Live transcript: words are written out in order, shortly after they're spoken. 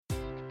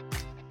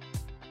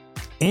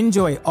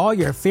Enjoy all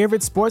your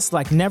favorite sports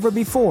like never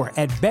before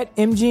at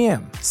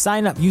BetMGM.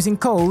 Sign up using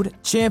code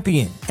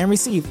CHAMPION and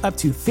receive up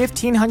to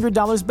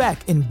 $1,500 back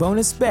in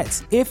bonus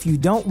bets if you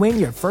don't win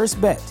your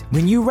first bet.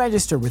 When you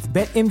register with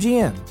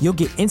BetMGM, you'll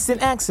get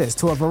instant access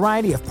to a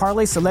variety of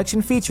parlay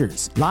selection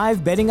features,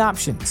 live betting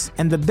options,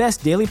 and the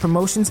best daily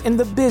promotions in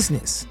the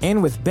business.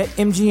 And with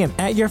BetMGM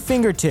at your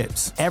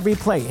fingertips, every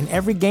play and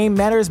every game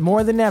matters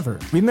more than ever.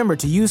 Remember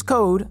to use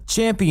code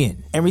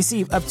CHAMPION and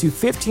receive up to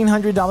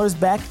 $1,500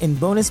 back in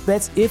bonus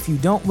bets if you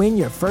don't win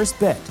your first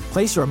bet.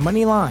 Place your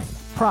money line,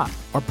 prop,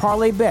 or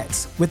parlay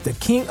bets with the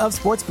king of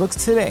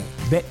sportsbooks today.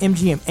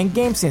 BetMGM and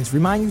GameSense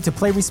remind you to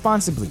play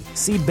responsibly.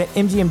 See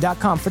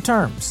BetMGM.com for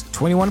terms.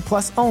 21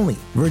 plus only.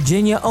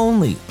 Virginia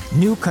only.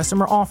 New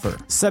customer offer.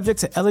 Subject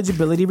to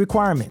eligibility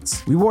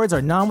requirements. Rewards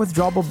are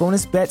non-withdrawable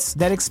bonus bets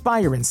that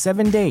expire in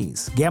 7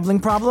 days. Gambling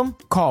problem?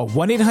 Call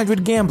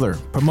 1-800-GAMBLER.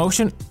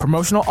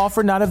 Promotional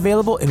offer not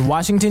available in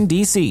Washington,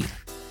 D.C.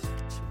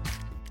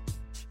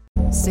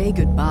 Say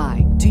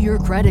goodbye to your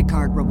credit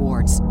card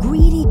rewards.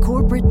 Greedy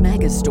corporate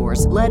mega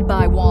stores, led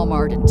by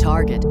Walmart and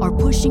Target, are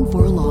pushing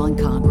for a law in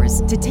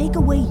Congress to take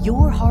away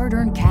your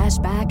hard-earned cash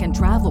back and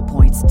travel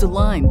points to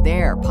line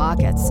their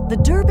pockets. The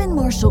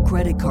Durbin-Marshall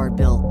credit card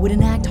bill would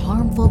enact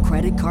harmful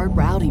credit card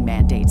routing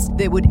mandates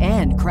that would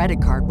end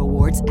credit card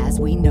rewards as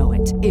we know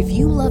it. If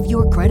you love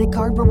your credit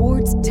card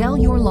rewards, tell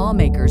your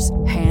lawmakers,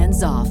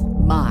 hands off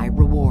my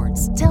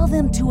rewards. Tell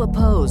them to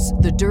oppose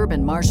the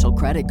Durbin-Marshall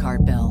credit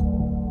card bill.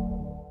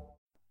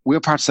 We're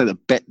proud to say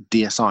that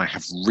BetDSI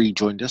have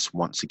rejoined us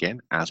once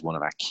again as one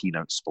of our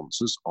keynote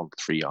sponsors on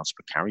 3 Yards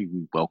Per Carry.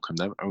 We welcome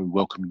them and we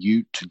welcome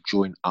you to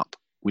join up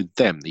with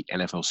them. The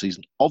NFL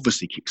season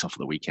obviously kicks off at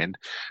the weekend.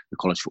 The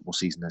college football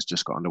season has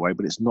just got underway,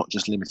 but it's not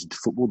just limited to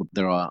football.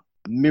 There are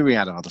a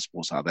myriad of other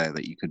sports out there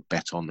that you could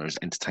bet on. There's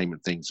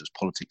entertainment things, there's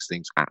politics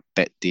things at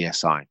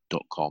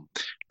betdsi.com.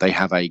 They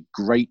have a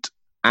great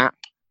app.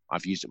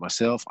 I've used it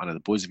myself. I know the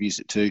boys have used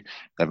it too.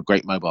 They have a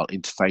great mobile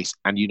interface.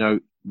 And you know,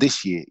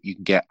 this year you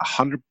can get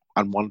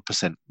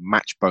 101%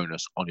 match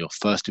bonus on your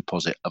first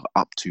deposit of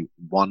up to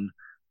 $1,000.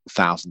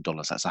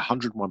 That's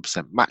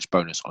 101% match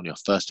bonus on your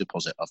first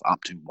deposit of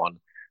up to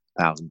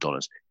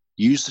 $1,000.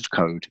 Use the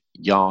code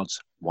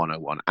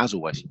YARDS101. As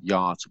always,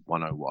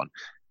 YARDS101.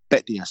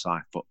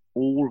 BetDSI for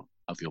all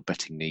of your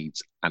betting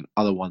needs and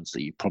other ones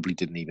that you probably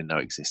didn't even know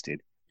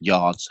existed.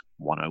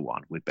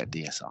 YARDS101 with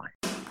BetDSI.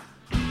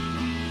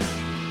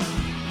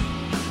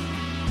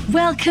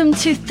 Welcome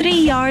to 3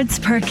 Yards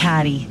Per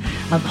Carry,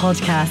 a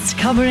podcast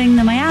covering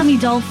the Miami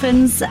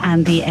Dolphins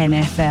and the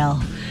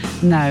NFL.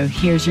 Now,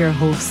 here's your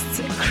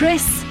hosts,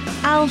 Chris,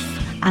 Alf,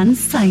 and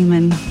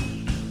Simon.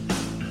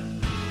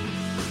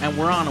 And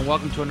we're on, and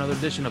welcome to another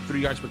edition of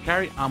 3 Yards Per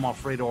Carry. I'm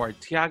Alfredo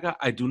Arteaga.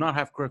 I do not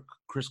have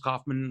Chris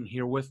Kaufman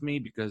here with me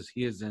because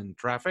he is in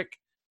traffic,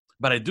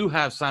 but I do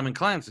have Simon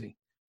Clancy,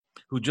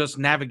 who just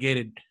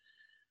navigated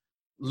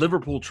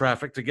Liverpool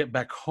traffic to get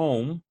back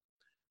home.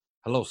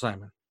 Hello,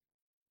 Simon.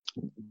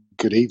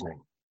 Good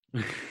evening.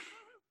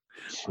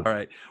 All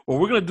right. Well,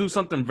 we're going to do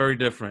something very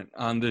different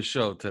on this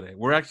show today.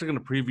 We're actually going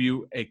to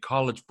preview a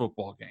college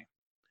football game.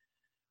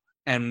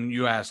 And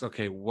you ask,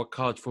 okay, what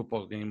college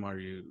football game are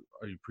you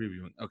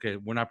previewing? Okay,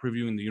 we're not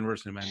previewing the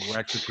University of Miami. We're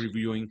actually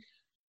previewing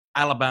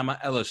Alabama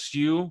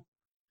LSU.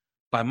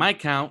 By my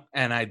count,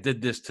 and I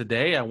did this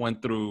today, I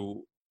went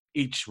through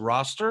each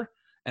roster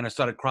and I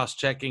started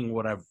cross-checking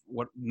what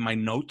my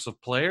notes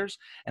of players,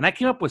 and I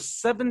came up with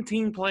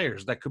 17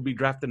 players that could be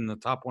drafted in the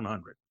top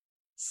 100.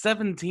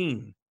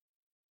 17.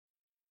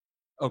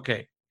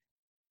 Okay,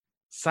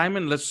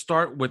 Simon, let's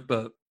start with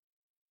the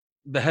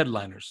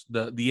headliners,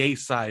 the A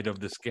side of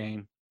this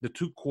game, the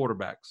two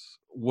quarterbacks.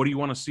 What do you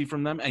want to see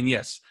from them? And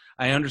yes,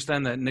 I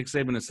understand that Nick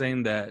Saban is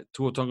saying that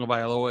Tua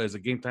Tagovailoa is a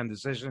game-time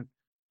decision.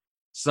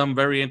 Some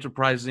very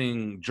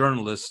enterprising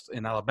journalist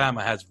in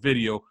Alabama has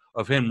video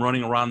of him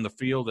running around the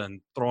field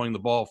and throwing the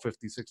ball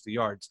 50, 60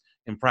 yards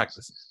in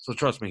practice. So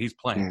trust me, he's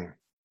playing.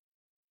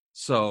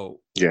 So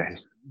yeah,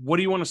 what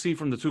do you want to see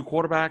from the two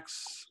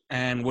quarterbacks,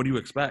 and what do you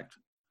expect?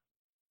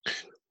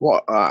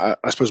 What I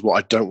suppose what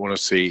I don't want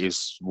to see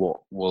is what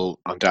will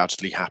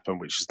undoubtedly happen,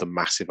 which is the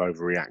massive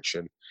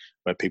overreaction,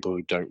 where people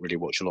who don't really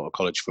watch a lot of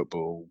college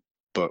football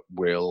but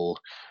will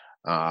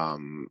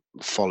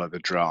follow the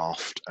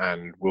draft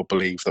and will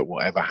believe that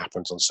whatever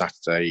happens on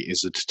Saturday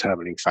is a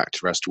determining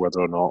factor as to whether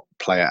or not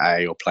player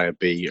A or player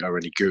B are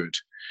any good,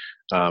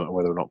 and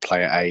whether or not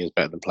player A is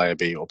better than player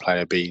B or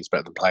player B is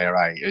better than player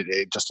A.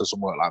 It just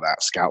doesn't work like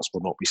that. Scouts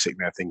will not be sitting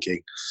there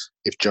thinking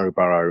if Joe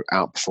Burrow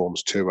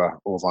outperforms Tua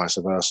or vice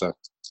versa,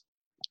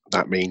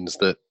 that means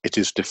that it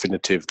is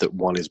definitive that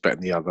one is better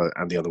than the other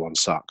and the other one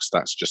sucks.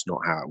 That's just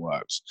not how it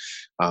works.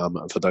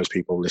 And for those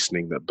people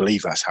listening that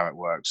believe that's how it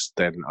works,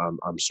 then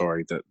I'm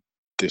sorry that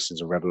this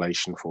is a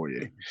revelation for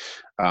you.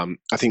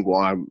 I think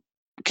what I'm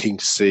keen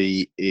to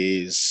see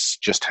is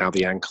just how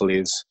the ankle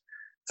is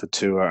for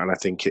Tua, and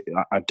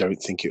I don't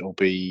think it'll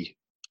be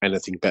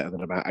anything better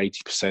than about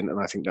 80%, and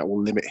I think that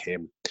will limit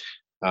him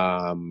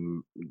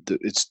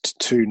It's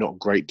two not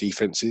great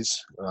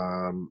defenses,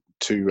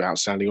 two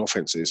outstanding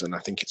offenses, and I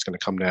think it's going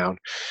to come down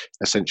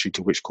essentially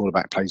to which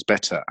quarterback plays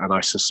better. And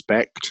I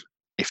suspect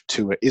if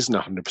Tua isn't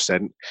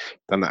 100%,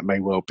 then that may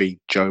well be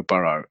Joe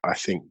Burrow. I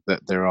think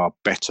that there are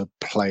better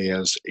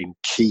players in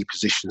key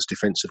positions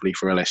defensively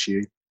for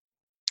LSU,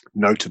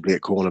 notably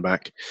at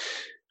cornerback,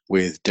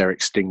 with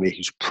Derek Stingley,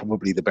 who's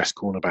probably the best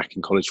cornerback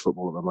in college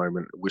football at the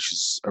moment, which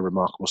is a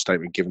remarkable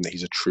statement given that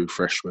he's a true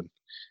freshman.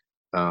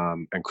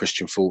 And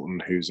Christian Fulton,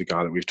 who's a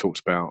guy that we've talked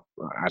about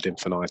ad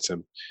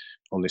infinitum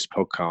on this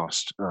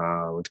podcast,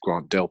 with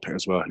Grant Delpit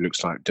as well, who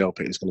looks like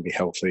Delpit is going to be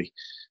healthy.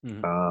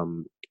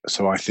 Mm-hmm.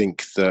 So I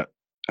think that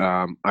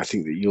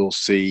you'll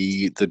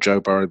see the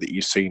Joe Burrow that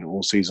you've seen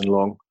all season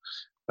long.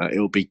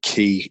 It'll be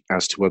key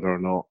as to whether or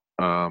not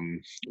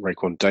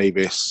Raekwon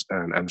Davis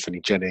and Anthony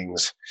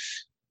Jennings,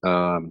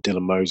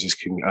 Moses'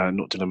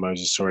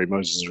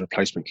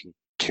 replacement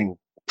can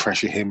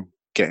pressure him,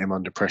 get him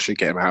under pressure,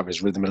 get him out of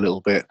his rhythm a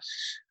little bit,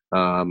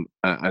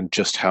 and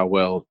just how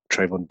well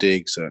Trayvon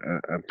Diggs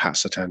and Pat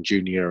Surtain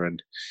Jr.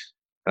 and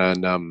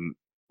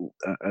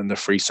the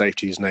free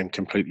safety whose name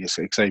completely is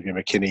Xavier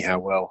McKinney, how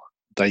well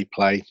they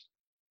play.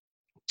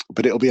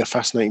 But it'll be a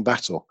fascinating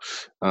battle.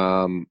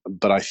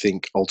 But I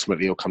think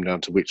ultimately it'll come down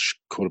to which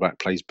quarterback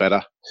plays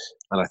better.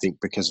 And I think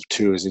because of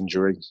Tua's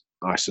injury,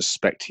 I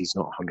suspect he's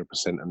not 100%.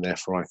 And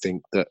therefore I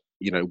think that,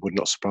 it would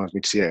not surprise me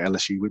to see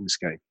LSU win this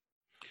game.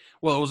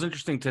 Well, it was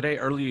interesting today,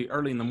 early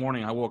in the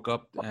morning, I woke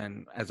up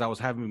and as I was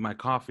having my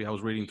coffee, I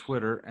was reading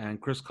Twitter,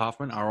 and Chris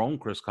Kaufman, our own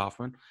Chris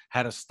Kaufman,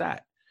 had a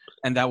stat.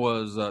 And that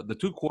was the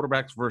two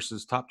quarterbacks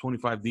versus top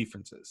 25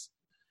 defenses.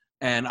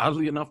 And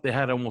oddly enough, they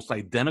had almost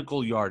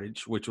identical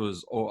yardage, which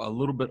was a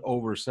little bit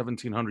over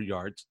 1,700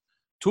 yards.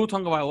 Tua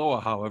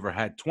Tagovailoa, however,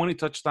 had 20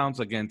 touchdowns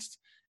against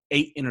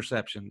 8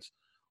 interceptions,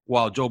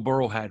 while Joe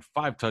Burrow had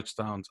 5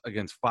 touchdowns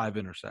against 5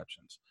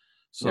 interceptions.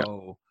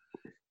 So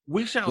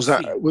we shall see.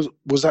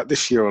 Was that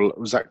this year, or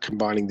was that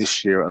combining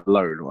this year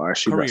alone? Or I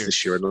assume that's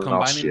this year and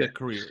last year. Combining the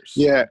careers.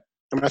 Yeah.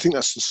 I mean, I think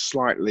that's a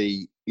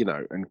slightly,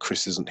 and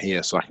Chris isn't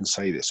here, so I can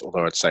say this,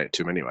 although I'd say it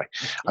to him anyway.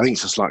 I think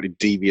it's a slightly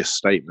devious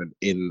statement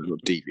not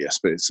devious,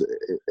 but it's a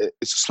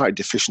slightly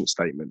deficient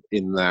statement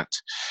in that,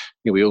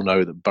 we all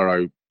know that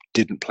Burrow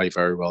didn't play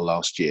very well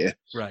last year.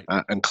 Right.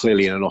 And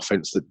clearly in an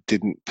offense that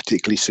didn't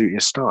particularly suit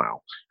his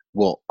style.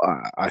 What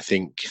I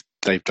think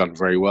they've done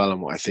very well,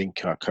 and what I think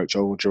Coach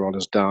Orgeron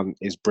has done,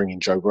 is bringing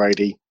Joe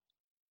Brady,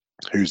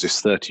 who's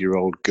this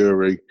 30-year-old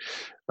guru,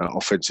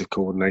 offensive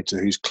coordinator,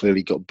 who's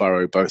clearly got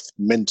Burrow both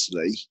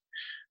mentally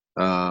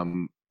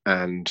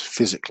and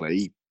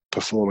physically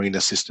performing in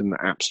a system that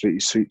absolutely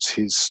suits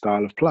his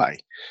style of play.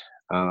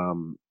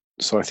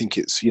 So I think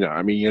it's, you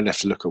have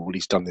to look at what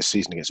he's done this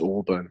season against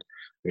Auburn,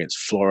 against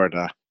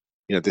Florida.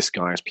 This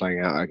guy is playing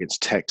out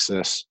against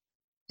Texas.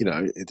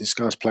 This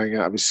guy's playing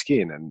out of his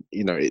skin, and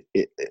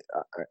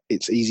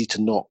it's easy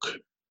to knock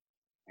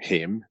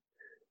him.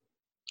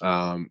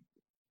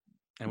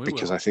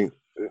 Because I think,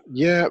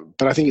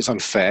 but I think it's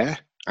unfair,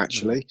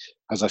 actually.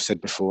 As I've said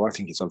before, I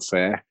think it's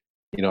unfair.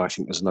 I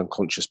think there's an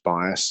unconscious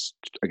bias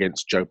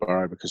against Joe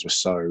Burrow because we're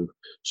so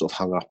sort of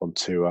hung up on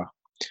Tua.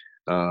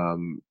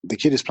 The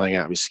kid is playing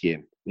out of his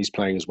skin. He's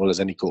playing as well as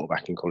any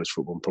quarterback in college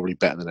football, and probably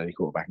better than any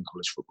quarterback in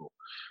college football.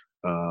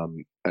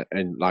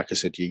 And like I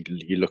said,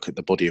 you look at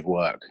the body of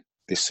work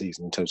this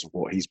season in terms of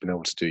what he's been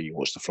able to do. You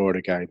watch the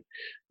Florida game,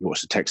 you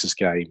watch the Texas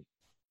game.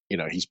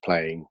 He's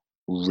playing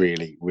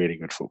really, really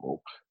good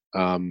football.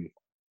 But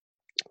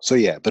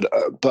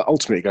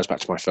ultimately it goes back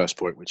to my first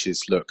point, which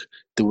is, look,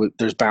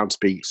 there's bound to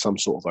be some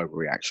sort of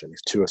overreaction.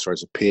 If Tua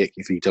throws a pick,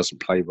 if he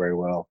doesn't play very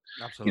well,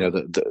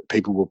 the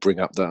people will bring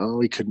up that,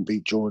 he couldn't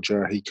beat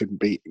Georgia, he couldn't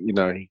beat,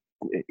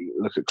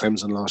 look at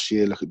Clemson last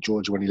year, look at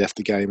Georgia when he left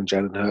the game and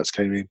Jalen Hurts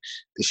came in.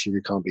 This year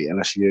he can't beat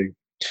LSU.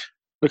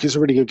 Look, it's a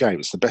really good game.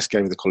 It's the best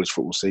game of the college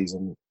football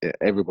season.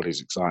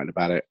 Everybody's excited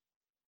about it.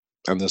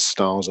 And there's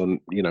stars on,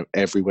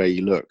 everywhere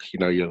you look.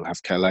 You'll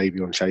have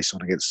Kalavion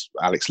Chason against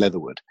Alex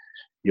Leatherwood.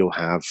 You'll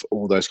have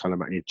all those kind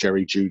of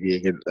Jerry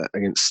Jeudy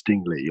against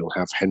Stingley. You'll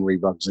have Henry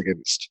Ruggs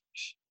against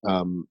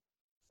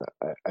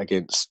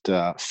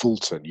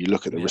Fulton. You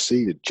look at the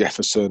receiver,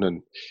 Jefferson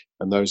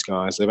and those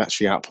guys. They've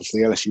actually outperformed. The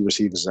LSU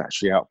receivers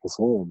actually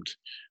outperformed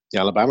the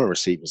Alabama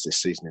receivers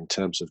this season in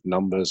terms of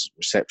numbers,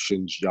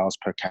 receptions, yards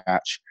per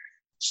catch.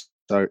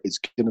 So it's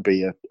going to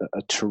be a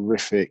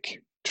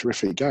terrific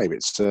game.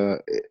 It's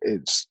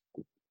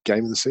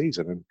game of the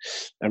season,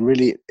 and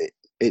really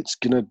it's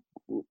going to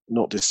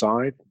not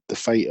decide the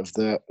fate of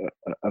the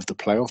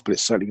playoff, but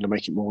it's certainly going to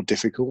make it more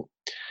difficult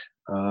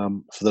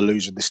for the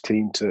loser of this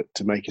team to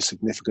make a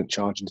significant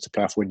charge into the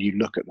playoff. When you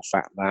look at the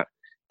fact that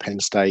Penn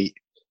State,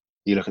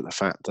 you look at the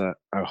fact that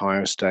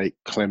Ohio State,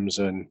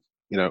 Clemson,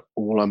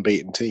 all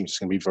unbeaten teams, it's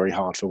going to be very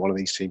hard for one of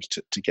these teams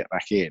to get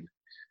back in.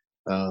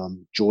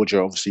 Georgia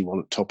obviously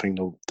topping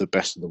the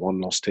best of the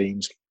one-loss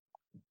teams,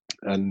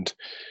 and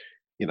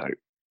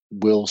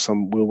will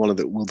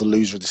the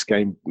loser of this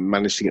game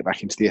manage to get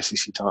back into the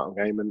SEC title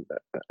game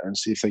and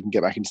see if they can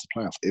get back into the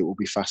playoff? It will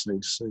be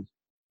fascinating to see.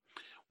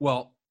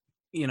 Well,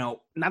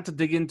 not to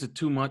dig into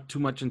too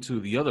much into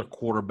the other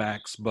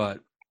quarterbacks, but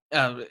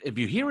if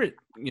you hear it,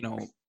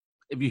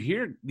 if you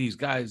hear these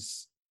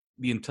guys,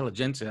 the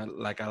intelligentsia,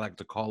 like I like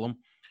to call them,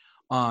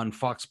 on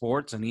Fox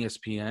Sports and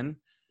ESPN,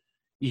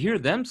 you hear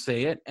them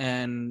say it,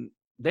 and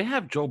they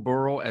have Joe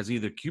Burrow as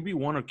either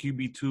QB1 or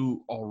QB2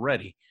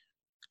 already.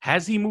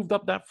 Has he moved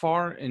up that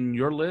far in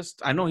your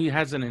list? I know he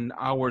hasn't in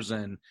ours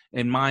and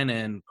in mine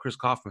and Chris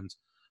Kaufman's,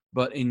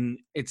 but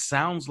it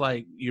sounds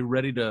like you're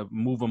ready to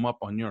move him up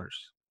on yours.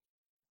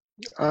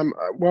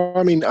 Well,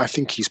 I mean, I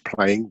think he's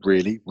playing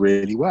really,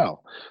 really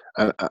well,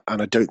 and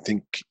I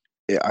think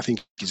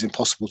it's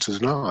impossible to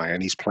deny.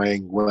 And he's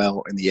playing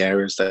well in the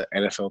areas that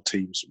NFL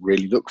teams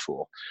really look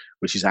for,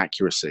 which is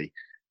accuracy,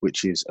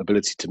 which is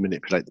ability to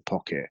manipulate the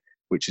pocket,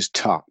 which is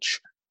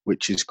touch,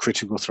 which is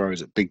critical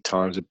throws at big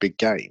times at big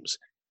games.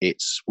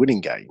 It's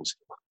winning games.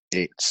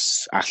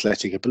 It's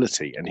athletic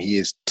ability, and he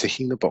is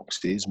ticking the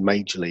boxes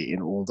majorly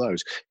in all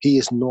those. He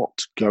is not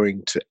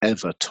going to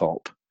ever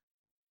top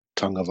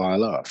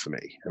Tagovailoa for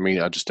me. I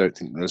mean, I just don't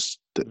think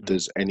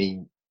there's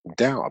any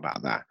doubt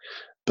about that.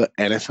 But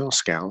NFL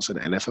scouts and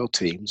NFL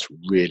teams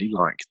really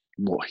like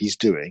what he's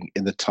doing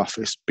in the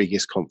toughest,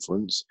 biggest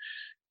conference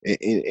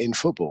in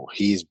football.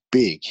 He is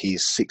big.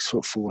 He's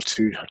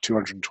 6'4",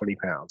 220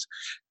 pounds.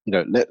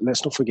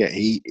 Let's not forget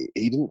he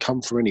didn't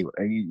come from anywhere.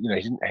 He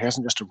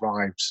hasn't just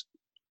arrived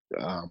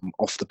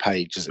off the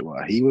page, as it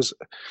were. He was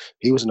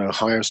an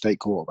Ohio State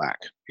quarterback.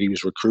 He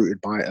was recruited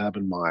by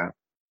Urban Meyer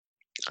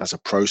as a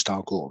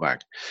pro-style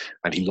quarterback,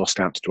 and he lost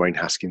out to Dwayne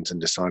Haskins and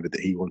decided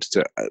that he wanted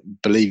to,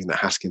 believing that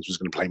Haskins was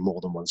going to play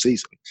more than one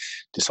season,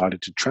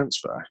 decided to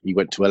transfer. He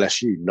went to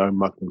LSU, no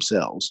mug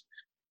themselves,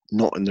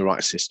 not in the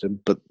right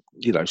system, but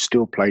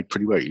still played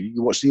pretty well.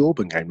 You watched the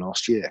Auburn game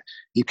last year.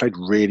 He played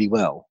really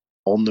well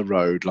on the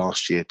road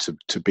last year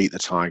to beat the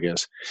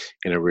Tigers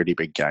in a really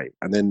big game.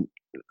 And then,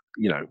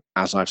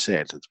 as I've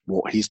said,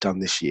 what he's done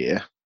this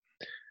year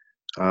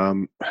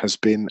has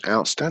been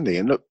outstanding.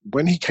 And look,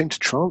 when he came to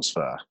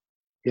transfer,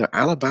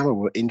 Alabama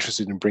were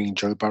interested in bringing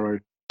Joe Burrow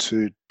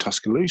to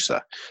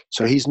Tuscaloosa.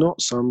 So he's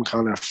not some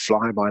kind of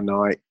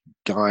fly-by-night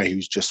guy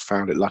who's just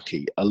found it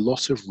lucky. A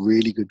lot of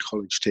really good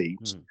college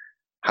teams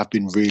have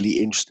been really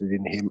interested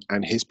in him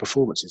and his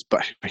performances.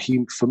 But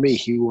for me,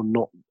 he will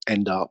not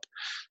end up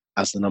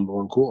as the number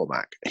one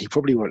quarterback. He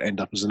probably won't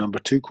end up as the number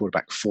two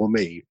quarterback for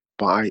me.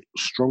 But I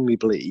strongly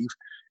believe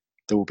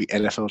there will be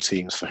NFL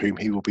teams for whom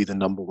he will be the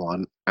number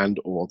one and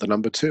or the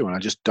number two. And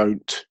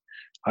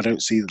I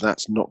don't see that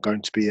that's not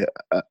going to be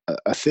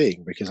a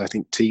thing, because I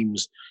think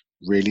teams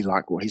really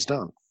like what he's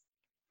done.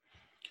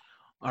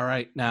 All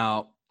right.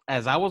 Now,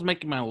 as I was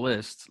making my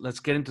list, let's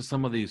get into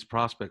some of these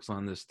prospects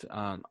on this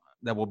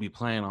that will be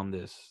playing on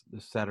this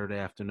Saturday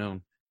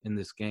afternoon in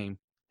this game.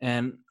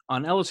 And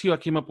on LSU, I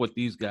came up with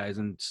these guys,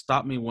 and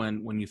stop me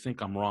when you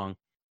think I'm wrong.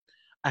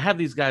 I have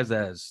these guys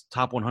as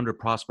top 100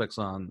 prospects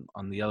on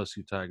the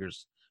LSU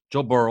Tigers.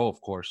 Joe Burrow, of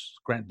course,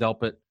 Grant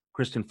Delpit,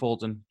 Christian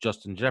Fulton,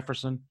 Justin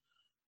Jefferson,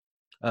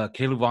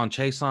 Caleb Von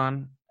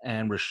Chason,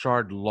 and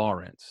Rashard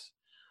Lawrence.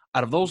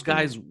 Out of those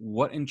guys,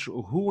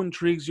 who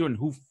intrigues you and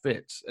who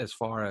fits as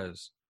far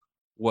as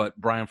what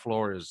Brian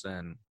Flores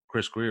and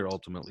Chris Grier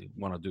ultimately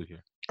want to do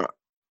here?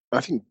 I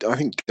think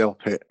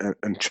Delpit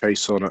and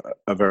Chason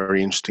are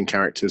very interesting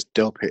characters.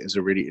 Delpit is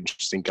a really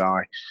interesting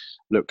guy.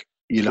 Look,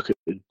 you look at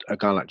a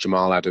guy like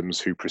Jamal Adams,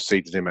 who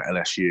preceded him at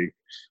LSU.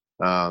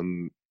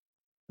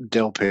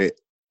 Delpit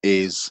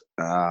is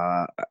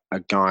a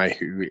guy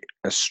who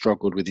has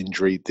struggled with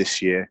injury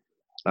this year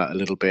a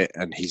little bit,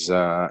 and he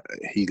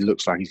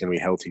looks like he's going to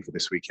be healthy for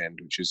this weekend,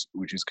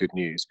 which is good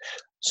news.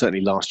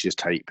 Certainly, last year's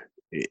tape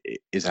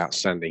is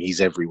outstanding. He's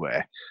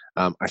everywhere.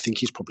 I think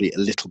he's probably a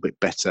little bit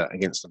better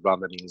against the run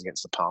than he is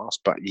against the pass,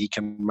 but he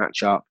can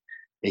match up.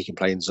 He can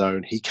play in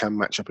zone. He can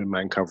match up in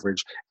man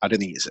coverage. I don't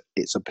think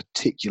it's a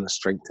particular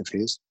strength of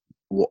his.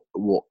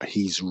 What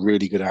he's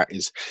really good at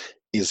is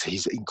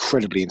he's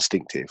incredibly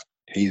instinctive.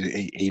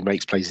 He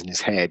makes plays in his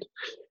head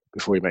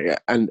before he makes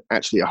it. And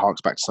actually, it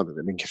harks back to something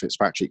that Minkah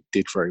Fitzpatrick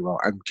did very well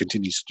and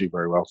continues to do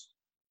very well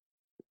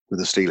with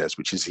the Steelers,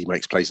 which is he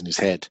makes plays in his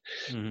head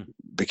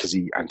because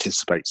he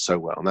anticipates so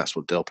well. And that's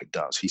what Delpit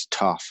does. He's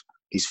tough.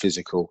 He's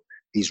physical.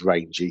 He's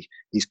rangy.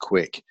 He's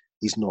quick.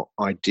 He's not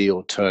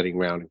ideal turning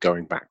around and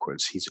going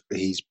backwards.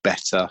 He's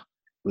better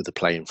with the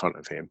play in front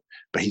of him,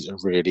 but he's a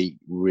really,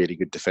 really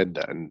good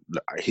defender. And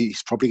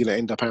he's probably going to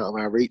end up out of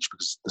our reach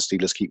because the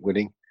Steelers keep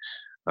winning.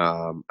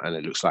 And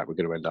it looks like we're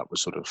going to end up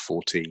with sort of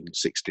 14,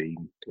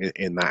 16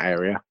 in that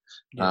area.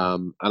 Yeah.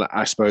 And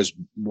I suppose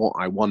what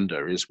I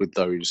wonder is with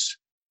those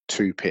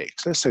two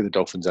picks, let's say the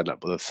Dolphins end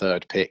up with a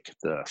third pick,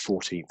 the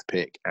 14th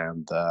pick,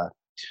 and the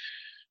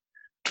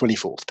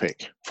 24th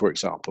pick, for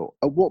example.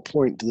 At what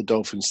point do the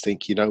Dolphins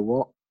think, you know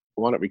what,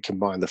 why don't we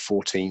combine the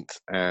 14th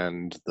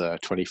and the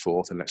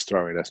 24th and let's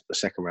throw in a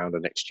second rounder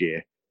next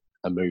year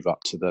and move up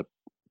to the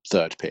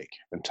third pick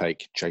and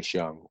take Chase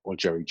Young or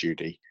Jerry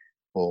Jeudy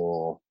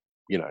or,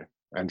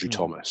 Andrew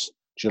Thomas?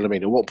 Do you know what I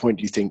mean? At what point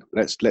do you think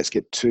let's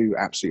get two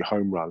absolute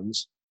home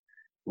runs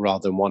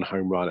rather than one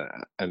home run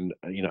and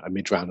a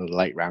mid-round and a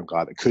late-round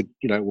guy that could,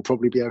 will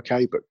probably be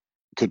okay, but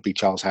could be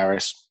Charles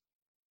Harris.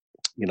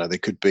 They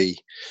could be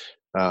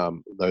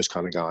those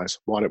kind of guys.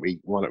 Why don't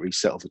we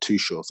settle for two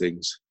sure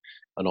things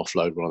and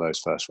offload one of those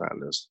first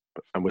rounders?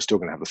 And we're still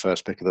going to have the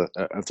first pick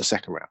of the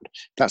second round.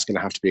 That's going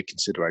to have to be a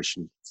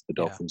consideration for the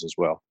Dolphins as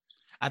well.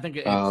 I think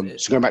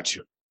so going back to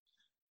you.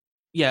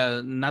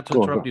 Yeah, not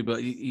to interrupt you, but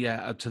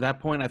to that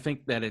point, I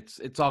think that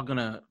it's all going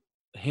to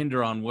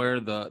hinder on where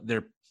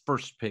their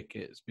first pick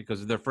is,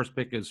 because if their first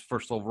pick is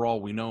first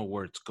overall, we know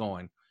where it's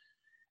going.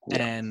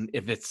 Yeah. And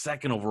if it's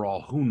second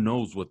overall, who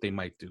knows what they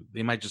might do?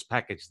 They might just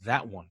package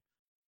that one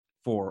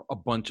for a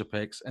bunch of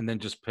picks and then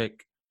just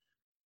pick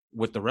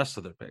with the rest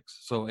of their picks.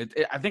 So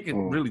I think it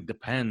really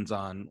depends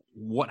on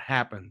what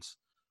happens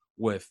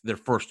with their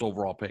first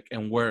overall pick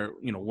and where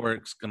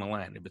it's going to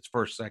land. If it's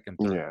first, second,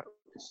 third.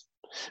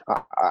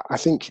 Yeah, I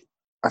think.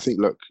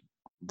 Look,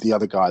 the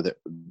other guy that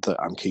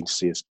I'm keen to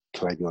see is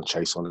K'Lavon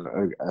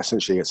Chaisson,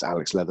 essentially against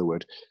Alex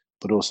Leatherwood,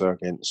 but also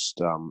against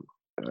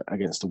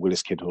the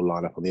Willis kid who'll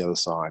line up on the other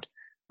side.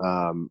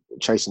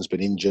 Chaisson's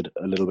been injured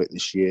a little bit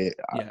this year.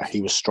 Yes.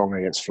 He was strong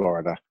against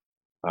Florida.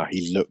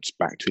 He looked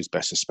back to his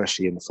best,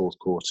 especially in the fourth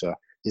quarter.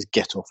 His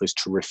get-off is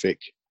terrific.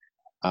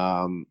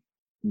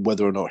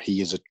 Whether or not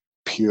he is a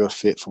pure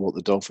fit for what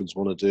the Dolphins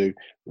want to do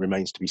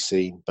remains to be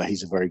seen, but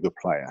he's a very good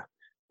player.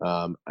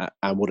 And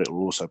what it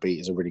will also be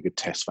is a really good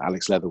test for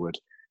Alex Leatherwood,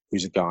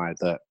 who's a guy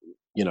that,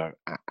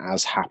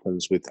 as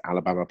happens with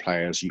Alabama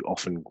players, you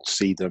often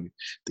see them,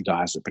 the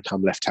guys that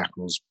become left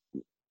tackles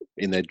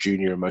in their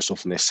junior and most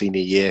often their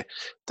senior year,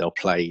 they'll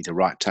play either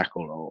right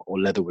tackle or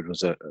Leatherwood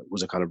was a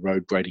kind of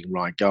road grading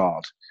right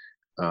guard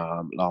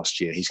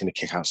last year. He's going to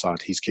kick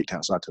outside. He's kicked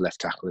outside to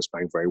left tackle, is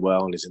playing very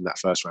well and is in that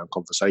first round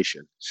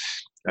conversation.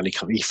 And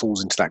he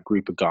falls into that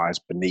group of guys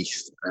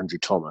beneath Andrew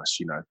Thomas,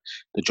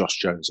 the Josh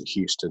Jones at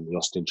Houston, the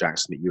Austin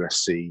Jackson at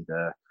USC,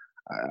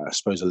 I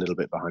suppose a little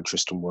bit behind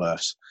Tristan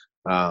Wirfs,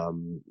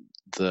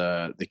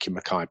 the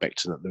Mekhi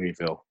Becton at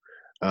Louisville.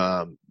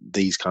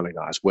 These kind of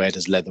guys. Where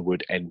does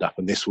Leatherwood end up?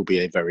 And this will be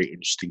a very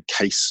interesting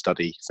case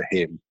study for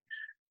him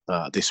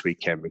this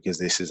weekend, because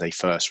this is a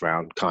first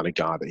round kind of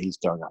guy that he's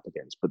going up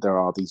against. But there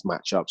are these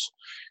matchups,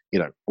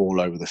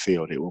 all over the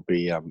field. It will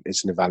be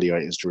it's an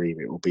evaluator's dream.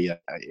 It will be a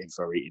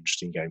very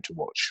interesting game to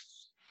watch.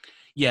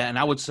 Yeah, and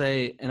I would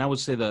say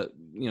the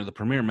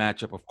premier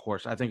matchup, of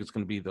course, I think it's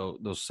going to be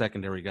those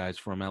secondary guys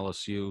from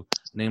LSU,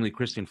 namely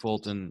Christian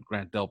Fulton,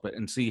 Grant Delpit,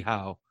 and see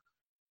how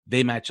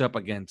they match up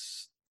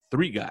against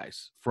three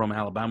guys from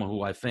Alabama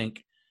who I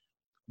think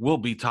will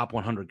be top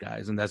 100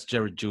 guys, and that's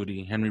Jared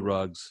Jeudy, Henry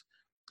Ruggs,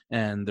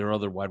 and their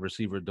other wide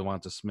receiver,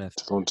 Devonta Smith.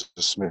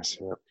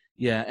 Yeah.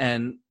 Yeah,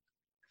 and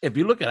if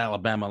you look at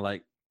Alabama,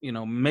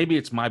 maybe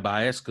it's my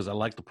bias because I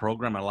like the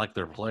program, I like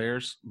their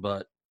players,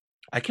 but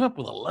I came up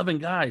with 11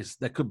 guys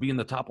that could be in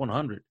the top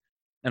 100.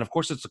 And, of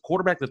course, it's the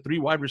quarterback, the three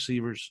wide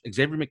receivers,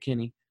 Xavier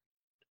McKinney,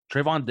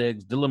 Trayvon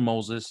Diggs, Dylan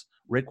Moses,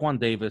 Raekwon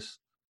Davis,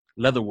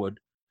 Leatherwood,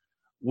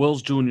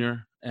 Wills Jr.,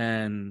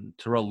 and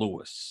Terrell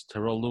Lewis.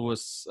 Terrell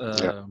Lewis,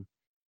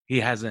 he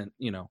hasn't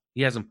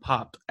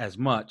popped as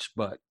much,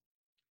 but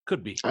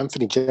could be.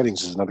 Anthony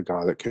Jennings is another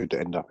guy that could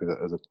end up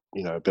as a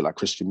bit like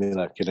Christian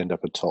Miller, could end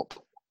up a top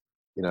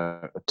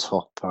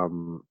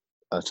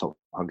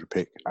 100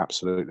 pick.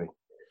 Absolutely.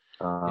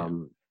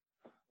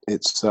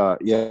 It's I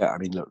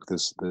mean, look,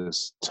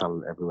 there's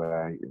talent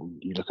everywhere.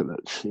 You look at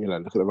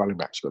the running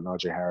backs. You've got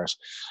Najee Harris,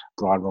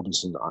 Brian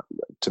Robinson.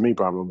 To me,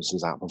 Brian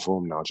Robinson's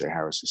outperformed Najee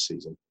Harris this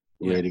season.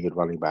 Really good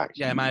running back.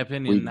 Yeah, in my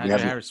opinion, Najee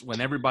Harris. When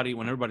everybody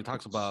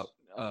talks about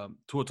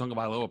Tua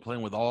Tagovailoa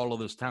playing with all of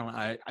this talent,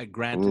 I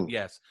granted,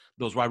 yes,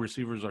 those wide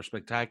receivers are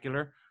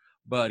spectacular,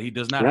 but he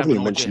does not have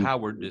an O.J.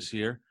 Howard this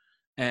year.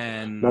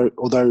 And no,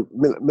 although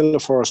Miller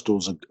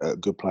Forrestal's a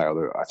good player,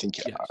 although I think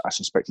I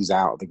suspect he's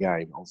out of the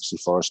game. Obviously,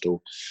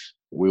 Forrestal,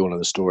 we all know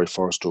the story.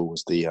 Forrestal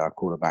was the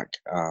quarterback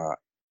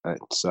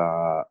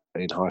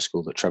in high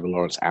school that Trevor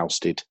Lawrence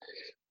ousted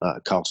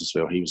at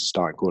Cartersville. He was the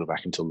starting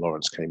quarterback until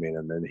Lawrence came in,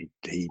 and then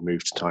he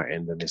moved to tight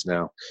end and is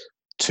now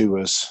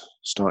Tua's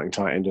starting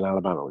tight end in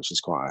Alabama, which is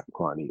quite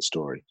a neat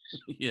story.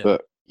 Yeah.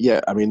 But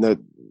yeah, I mean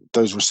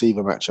those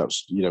receiver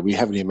matchups. We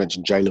haven't even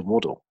mentioned Jalen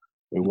Waddle.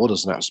 I mean,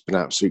 Waddle's been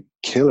an absolute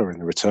killer in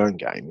the return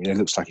game. It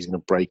looks like he's going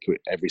to break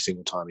it every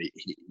single time he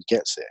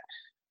gets it.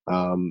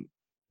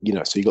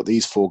 So you got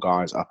these four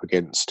guys up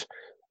against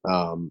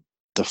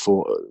the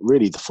four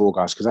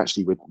guys, because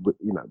actually,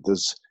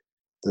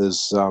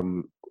 there's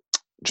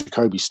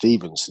Jacoby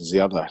Stevens is the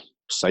other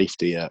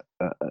safety at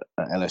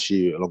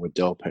LSU, along with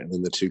Delpit, and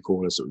then the two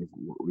corners that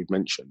we've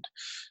mentioned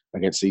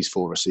against these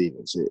four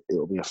receivers.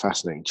 It'll be a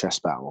fascinating chess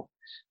battle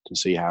to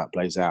see how it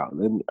plays out.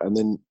 And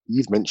then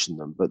you've mentioned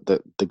them, but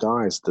the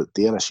guys, the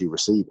LSU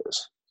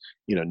receivers,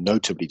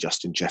 notably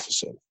Justin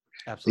Jefferson.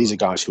 Absolutely. These are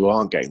guys who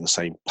aren't getting the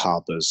same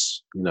pub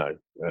as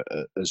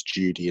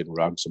Jeudy and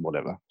Ruggs and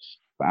whatever.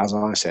 But as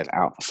I said,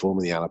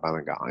 outperforming the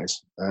Alabama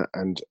guys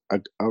and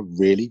are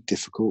really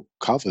difficult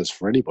covers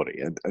for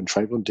anybody. And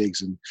Trayvon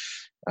Diggs and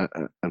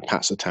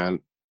Pat Surtain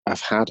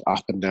have had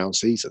up and down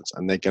seasons,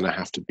 and they're going to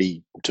have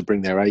to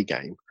bring their A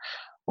game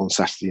on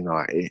Saturday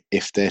night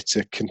if they're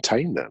to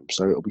contain them.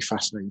 So it'll be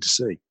fascinating to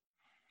see.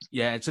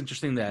 Yeah, it's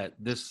interesting that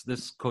this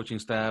coaching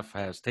staff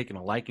has taken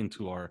a liking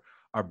to our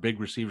big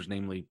receivers,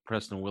 namely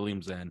Preston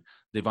Williams and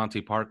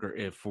Devontae Parker.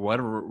 If for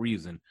whatever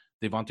reason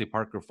Devontae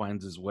Parker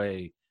finds his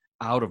way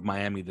out of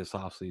Miami this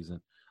offseason,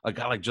 a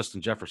guy like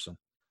Justin Jefferson,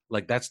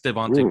 like that's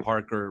Devontae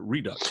Parker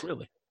redux,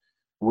 really.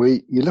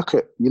 You look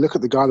at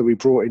the guy that we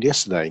brought in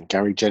yesterday,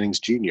 Gary Jennings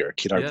Jr., a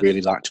kid I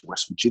really liked in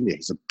West Virginia.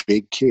 He's a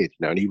big kid,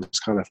 and he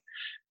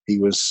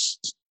was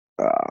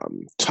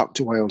tucked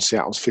away on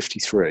Seattle's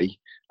 53,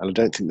 and I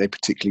don't think they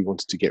particularly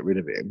wanted to get rid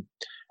of him.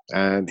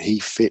 And he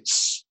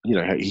fits,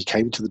 he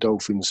came to the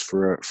Dolphins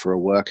for a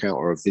workout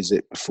or a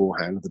visit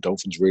beforehand. The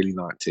Dolphins really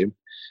liked him,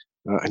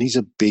 and he's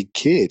a big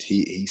kid.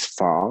 He's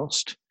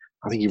fast.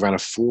 I think he ran a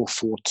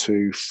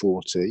 4.42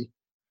 40.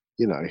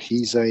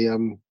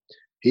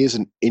 He is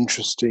an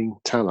interesting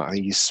talent. I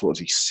think he's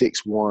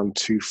 6'1",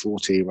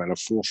 240. He ran a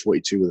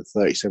 4.42 with a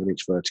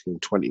 37-inch vertical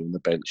and 20 on the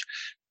bench.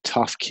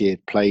 Tough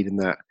kid, played in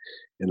that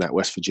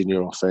West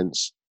Virginia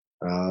offense,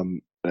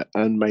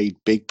 and made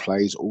big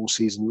plays all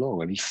season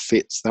long. And he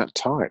fits that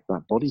type,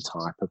 that body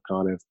type of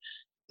kind of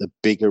the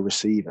bigger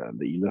receiver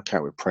that you look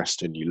at with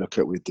Preston, you look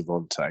at with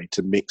Devontae,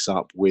 to mix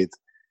up with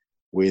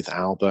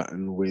Albert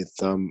and with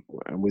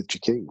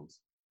Jakeem.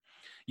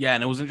 Yeah,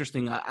 and it was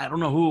interesting. I don't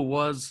know who it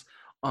was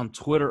on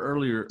Twitter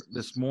earlier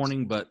this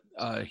morning, but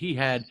he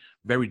had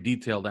very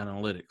detailed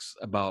analytics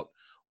about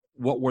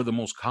what were the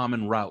most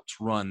common routes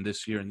run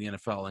this year in the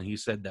NFL. And he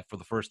said that for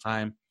the first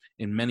time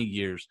in many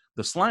years,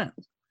 the slant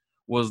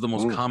was the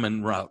most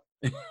common route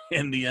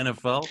in the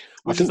NFL,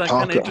 which is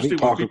kind of interesting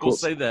when people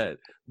say that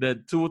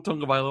Tua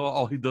Tagovailoa,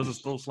 all he does is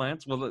throw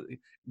slants. Well,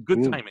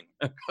 good timing.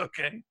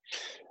 Okay.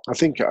 I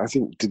think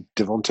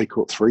Devontae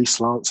caught 3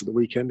 slants at the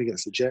weekend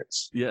against the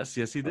Jets. Yes,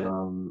 he did.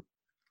 And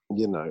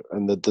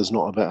there's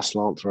not a better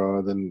slant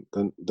thrower than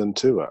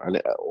Tua.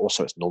 And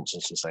also it's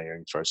nonsense to say he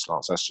throws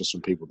slants. That's just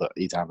from people that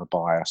either have a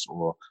bias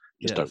or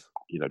just don't,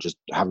 just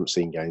haven't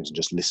seen games and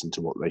just listen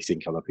to what they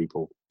think other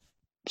people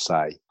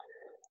say.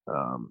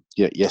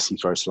 Yes, he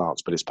throws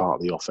slants, but it's part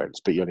of the offense.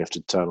 But you only have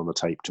to turn on the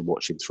tape to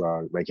watch him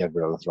throw, make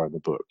every other throw in the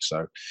book.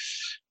 So,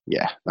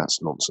 yeah,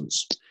 that's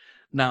nonsense.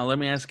 Now, let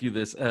me ask you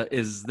this.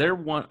 Is there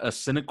a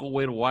cynical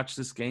way to watch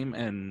this game?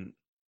 And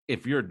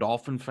if you're a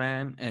Dolphin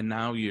fan and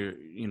now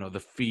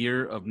the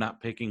fear of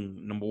not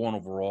picking number 1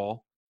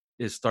 overall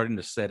is starting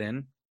to set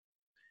in,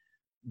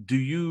 do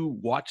you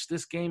watch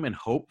this game and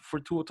hope for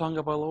Tua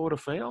Tagovailoa to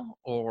fail?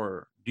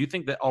 Or do you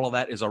think that all of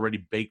that is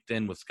already baked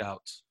in with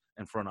scouts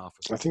and front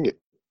office? I think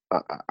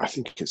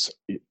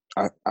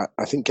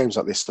games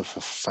like this are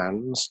for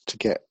fans to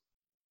get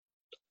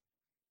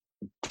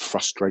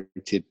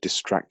frustrated,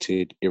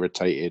 distracted,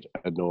 irritated,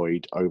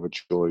 annoyed,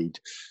 overjoyed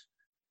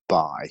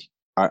by.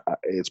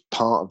 It's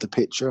part of the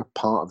picture,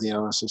 part of the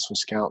analysis for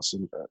scouts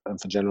and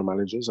for general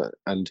managers,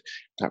 and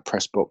that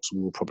press box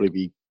will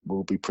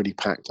be pretty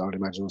packed, I would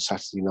imagine, on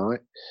Saturday night.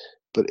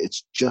 But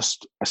it's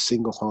just a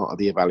single part of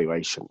the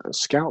evaluation. And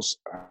scouts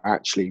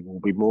actually will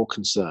be more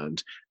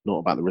concerned not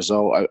about the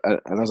result.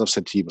 And as I've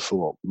said to you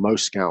before,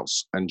 most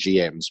scouts and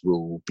GMs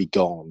will be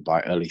gone by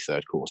early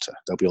third quarter.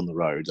 They'll be on the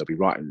road. They'll be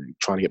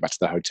trying to get back to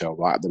their hotel,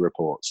 write up the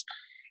reports.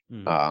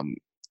 And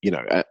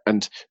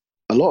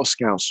a lot of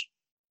scouts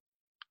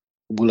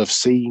will have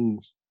seen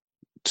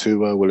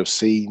Tua, will have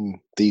seen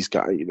these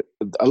guys.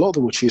 A lot of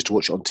them will choose to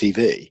watch it on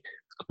TV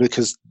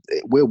because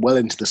we're well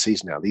into the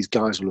season now. These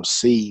guys will have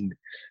seen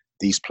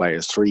these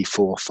players 3,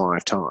 4,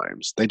 5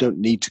 times. They don't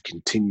need to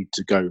continue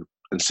to go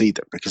and see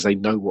them because they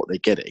know what they're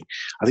getting.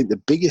 I think the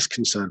biggest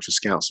concern for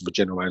scouts and for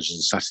general managers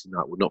on Saturday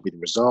night will not be the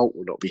result,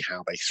 will not be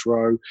how they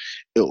throw.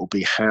 It will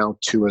be how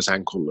Tua's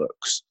ankle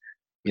looks,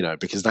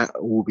 because that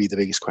will be the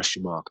biggest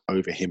question mark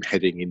over him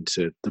heading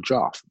into the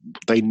draft.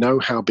 They know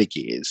how big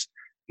he is.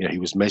 He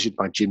was measured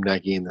by Jim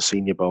Nagy and the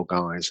Senior Bowl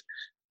guys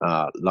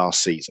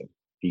last season.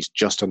 He's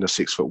just under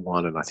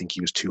 6'1", and I think he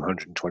was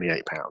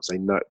 228 pounds.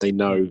 They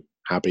know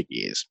how big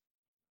he is.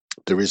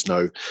 There is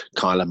no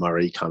Kyler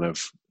Murray kind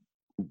of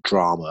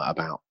drama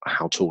about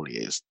how tall he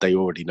is. They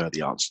already know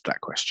the answer to that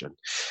question.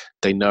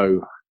 They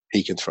know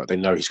he can throw. They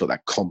know he's got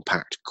that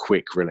compact,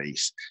 quick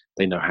release.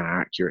 They know how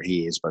accurate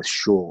he is, both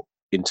short,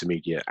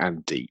 intermediate,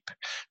 and deep.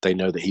 They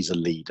know that he's a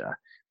leader.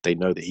 They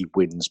know that he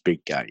wins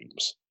big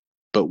games.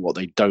 But what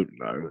they don't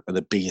know, and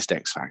the biggest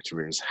X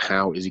factor, is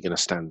how is he going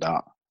to stand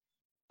up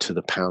to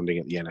the pounding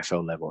at the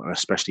NFL level, and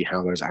especially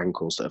how those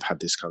ankles that have had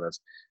this kind of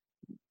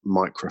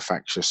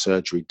microfracture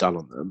surgery done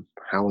on them,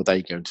 how are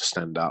they going to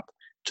stand up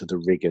to the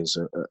rigors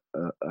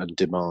and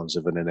demands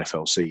of an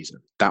NFL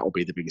season? That will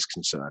be the biggest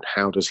concern.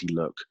 How does he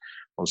look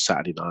on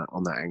Saturday night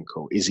on that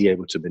ankle? Is he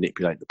able to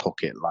manipulate the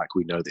pocket like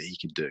we know that he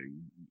can do?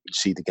 You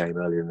see the game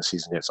earlier in the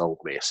season against Ole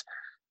Miss,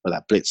 where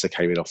that blitzer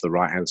came in off the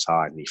right-hand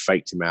side and he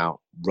faked him out,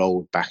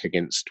 rolled back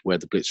against where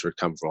the blitzer had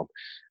come from,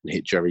 and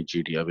hit Jerry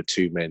Jeudy over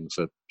 2 men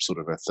for sort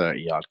of a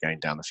 30-yard gain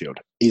down the field.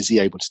 Is he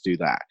able to do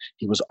that?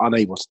 He was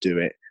unable to do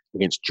it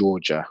against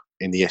Georgia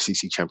in the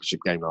SEC championship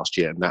game last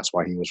year, and that's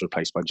why he was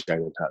replaced by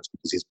Jalen Hurts,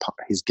 because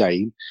his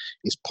game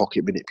is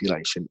pocket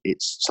manipulation.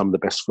 It's some of the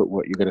best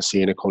footwork you're going to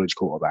see in a college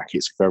quarterback.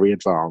 It's very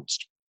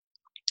advanced.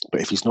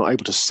 But if he's not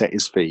able to set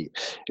his feet,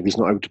 if he's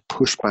not able to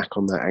push back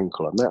on that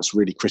ankle, and that's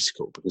really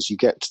critical, because you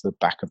get to the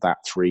back of that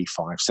 3,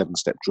 5,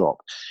 7-step drop,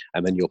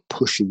 and then you're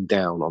pushing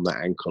down on that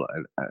ankle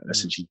and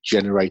essentially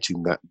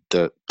generating that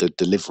the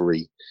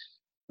delivery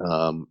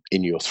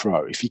in your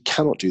throw. If you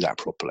cannot do that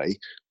properly,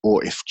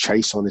 or if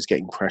Chason is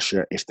getting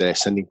pressure, if they're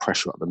sending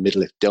pressure up the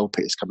middle, if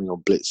Delpit is coming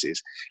on blitzes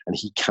and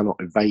he cannot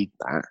evade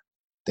that,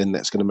 then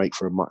that's going to make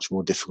for a much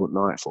more difficult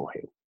night for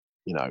him.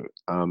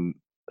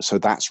 So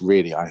that's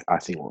really, I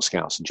think, what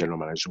scouts and general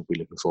managers will be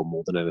looking for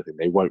more than anything.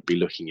 They won't be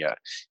looking at,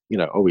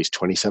 he's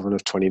 27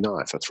 of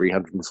 29 for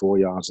 304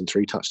 yards and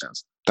 3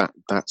 touchdowns.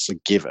 That's a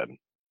given.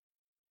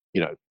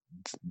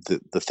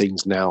 The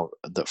things now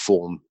that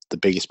form the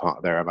biggest part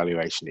of their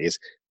evaluation is,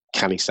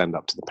 can he stand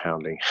up to the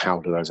pounding? How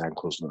do those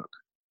ankles look?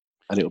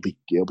 And it'll be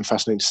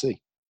fascinating to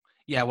see.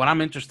 Yeah, what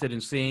I'm interested in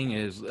seeing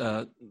is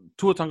Tua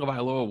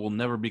Tagovailoa will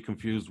never be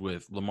confused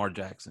with Lamar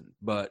Jackson,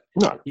 but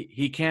no,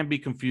 he can be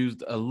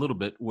confused a little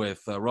bit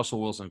with Russell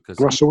Wilson, because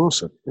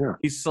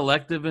he's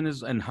selective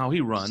in how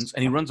he runs,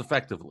 and he runs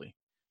effectively,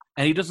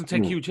 and he doesn't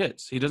take huge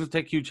hits. He doesn't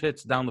take huge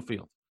hits down the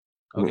field.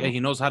 Okay, He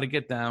knows how to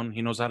get down.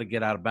 He knows how to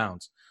get out of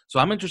bounds.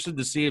 So I'm interested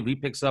to see if he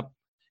picks up,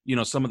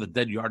 some of the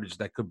dead yardage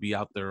that could be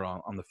out there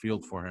on the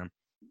field for him.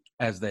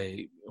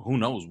 Who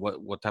knows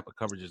what type of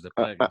coverages they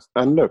play against.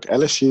 And look,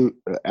 LSU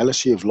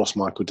have lost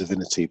Michael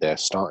Divinity, their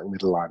starting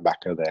middle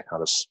linebacker, their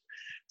kind of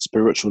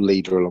spiritual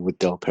leader, along with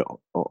Delpit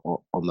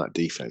on that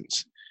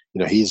defense.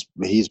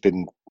 He's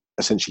been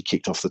essentially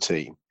kicked off the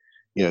team.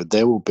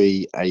 There will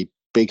be a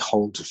big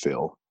hole to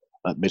fill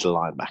at middle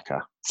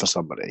linebacker for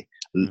somebody.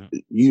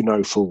 You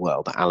know full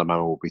well that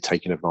Alabama will be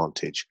taking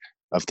advantage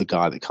of the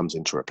guy that comes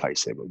in to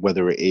replace him,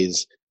 whether it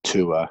is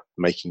Tua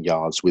making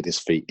yards with his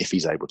feet if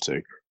he's able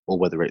to, or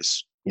whether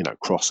it's,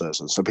 crossers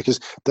and stuff, because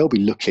they'll be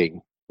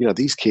looking,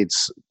 these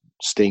kids,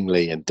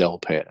 Stingley and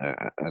Delpit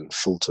and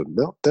Fulton,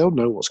 they'll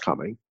know what's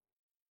coming.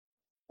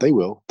 They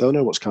will. They'll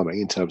know what's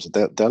coming in terms of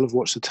they'll have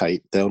watched the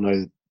tape. They'll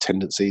know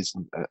tendencies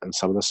and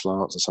some of the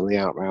slants and some of the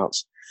out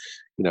routes,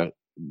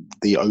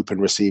 the open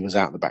receivers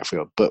out in the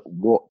backfield. But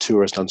what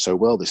Tua has done so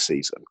well this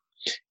season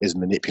is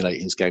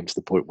manipulate his game to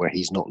the point where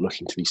he's not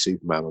looking to be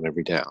Superman on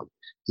every down.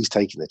 He's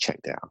taking the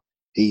check down.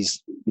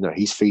 He's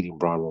feeding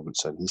Brian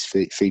Robinson. He's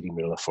feeding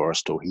Miller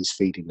Forrestal. He's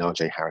feeding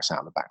Najee Harris out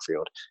in the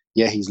backfield.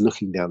 Yeah, he's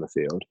looking down the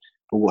field,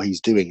 but what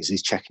he's doing is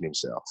he's checking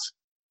himself.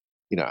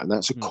 And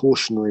that's a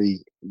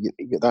cautionary.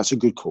 That's a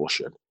good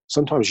caution.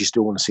 Sometimes you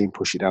still want to see him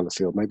push it down the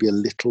field, maybe a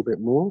little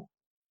bit more.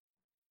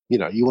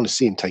 You want to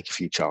see him take a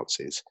few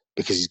chances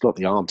because he's got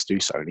the arm to do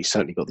so, and he's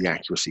certainly got the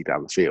accuracy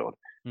down the field.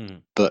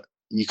 But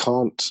you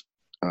can't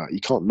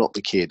knock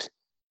the kid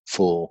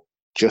for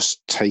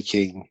just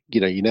taking,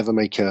 you never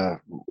make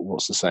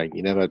what's the saying?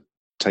 You never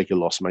take a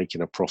loss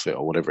making a profit,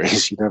 or whatever it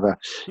is. You never,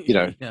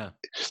 yeah.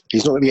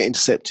 He's not going to get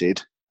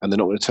intercepted, and they're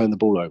not going to turn the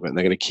ball over, and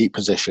they're going to keep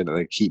possession, and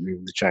they keep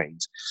moving the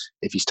chains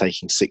if he's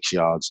taking 6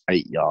 yards,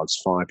 8 yards,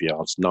 5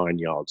 yards, 9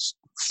 yards,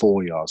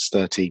 4 yards,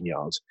 13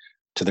 yards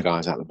to the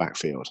guys out the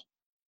backfield,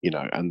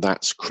 and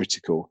that's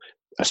critical,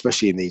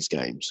 especially in these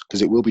games,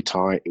 because it will be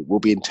tight, it will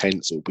be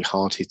intense, it will be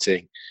hard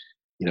hitting,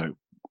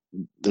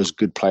 there's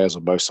good players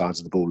on both sides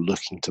of the ball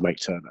looking to make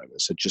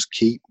turnovers. So just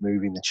keep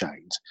moving the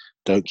chains.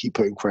 Don't keep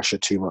putting pressure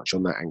too much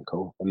on that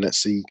ankle, and let's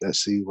see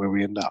where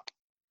we end up.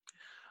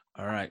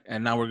 All right,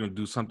 and now we're going to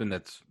do something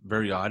that's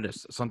very odd.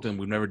 It's something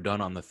we've never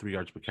done on the 3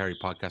 Yards Per Carry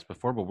podcast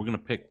before, but we're going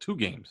to pick 2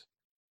 games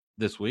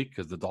this week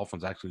because the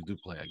Dolphins actually do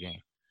play a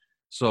game.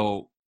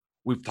 So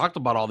we've talked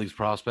about all these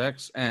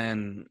prospects,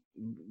 and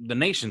the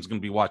nation's going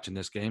to be watching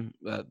this game.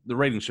 The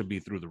ratings should be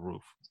through the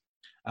roof.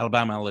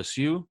 Alabama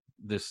LSU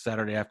this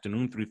Saturday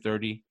afternoon,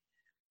 3:30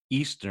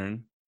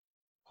 Eastern.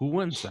 Who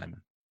wins,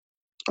 Simon?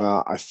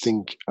 I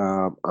think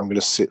I'm going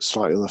to sit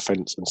slightly on the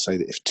fence and say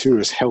that if Tua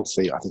is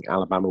healthy, I think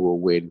Alabama will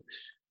win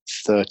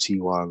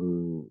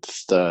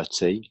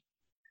 31-30.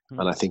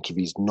 And I think if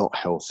he's not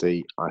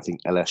healthy, I think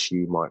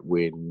LSU might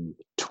win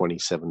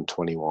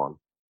 27-21.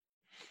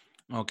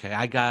 Okay,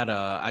 I got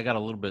a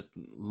little bit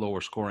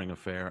lower scoring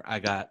affair. I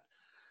got,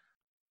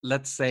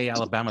 let's say,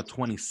 Alabama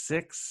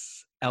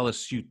 26,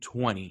 LSU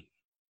 20.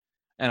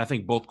 And I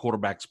think both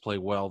quarterbacks play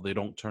well. They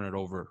don't turn it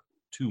over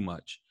too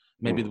much.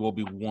 Maybe there will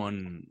be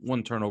one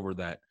turnover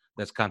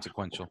that's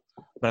consequential.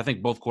 But I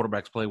think both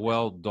quarterbacks play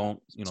well,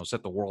 don't,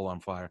 set the world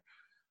on fire.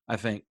 I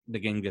think the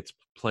game gets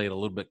played a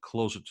little bit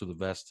closer to the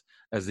vest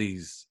as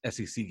these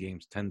SEC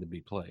games tend to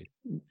be played.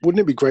 Wouldn't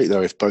it be great,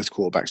 though, if both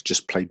quarterbacks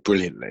just played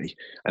brilliantly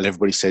and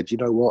everybody said, you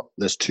know what,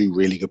 there's 2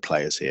 really good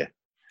players here.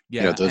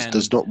 Yeah,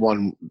 there's not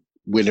one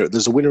winner.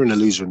 There's a winner and a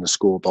loser in the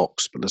score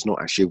box, but there's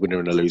not actually a winner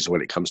and a loser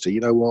when it comes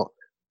to,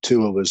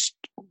 Tua was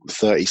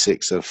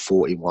 36 of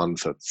 41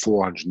 for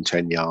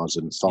 410 yards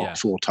and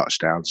 4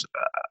 touchdowns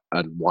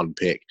and 1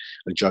 pick.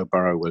 And Joe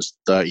Burrow was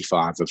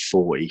 35 of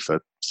 40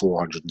 for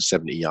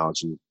 470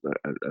 yards and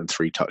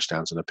 3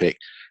 touchdowns and a pick.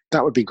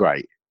 That would be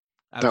great.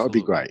 That would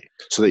be great,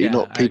 so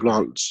that people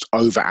aren't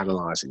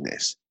over-analysing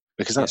this,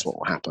 because that's what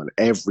will happen.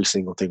 Every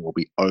single thing will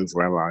be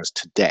over-analysed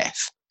to death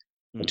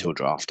until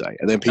draft day,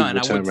 and then people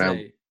will turn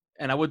around.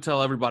 And I would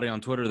tell everybody on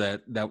Twitter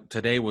that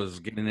today was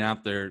getting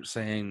out there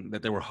saying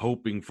that they were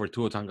hoping for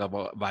Tua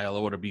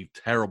Tagovailoa to be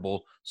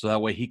terrible, so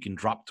that way he can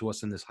drop to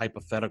us in this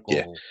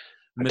hypothetical,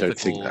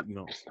 mythical.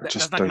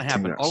 That's not going to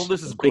happen. All of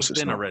this is baked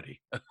in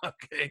already.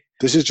 Okay.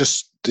 This is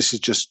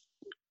just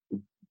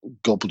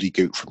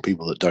gobbledygook from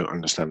people that don't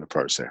understand the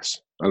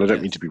process. And I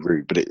don't mean to be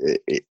rude, but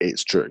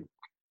it's true.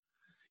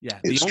 Yeah,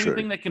 the only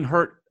thing that can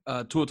hurt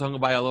Tua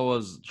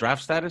Tagovailoa's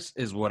draft status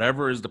is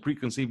whatever is the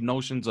preconceived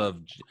notions of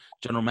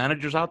general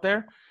managers out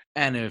there,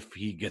 and if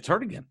he gets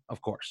hurt again,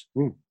 of course.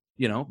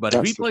 But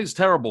if he plays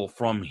terrible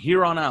from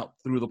here on out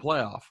through the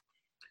playoff,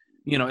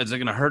 is it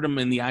going to hurt him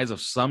in the eyes of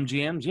some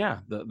GMs? Yeah,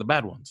 the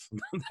bad ones.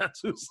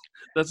 that's who's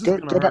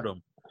going to hurt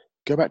him.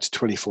 Go back to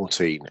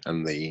 2014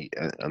 and the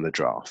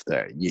draft.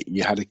 There,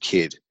 you had a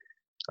kid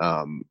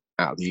out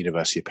of the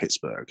University of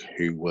Pittsburgh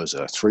who was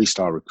a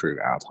 3-star recruit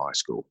out of high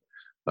school.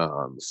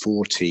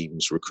 4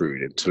 teams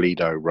recruited: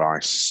 Toledo,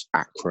 Rice,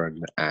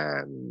 Akron,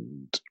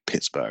 and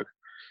Pittsburgh.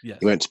 Yes.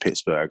 He went to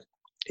Pittsburgh.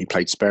 He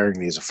played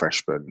sparingly as a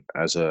freshman.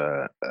 As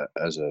a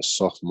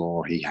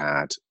sophomore, he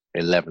had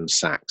 11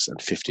 sacks and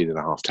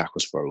 15.5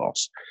 tackles for a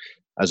loss.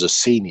 As a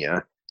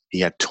senior, he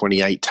had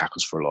 28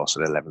 tackles for a loss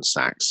and 11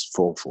 sacks,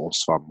 4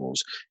 forced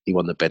fumbles. He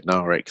won the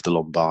Bednarik, the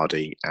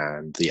Lombardi,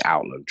 and the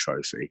Outland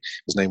Trophy.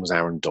 His name was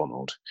Aaron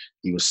Donald.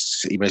 He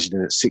measured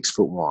in at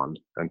 6'1"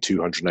 and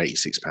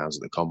 286 pounds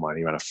at the combine.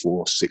 He ran a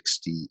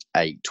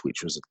 4.68,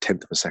 which was a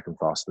tenth of a second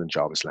faster than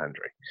Jarvis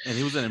Landry. And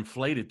he was an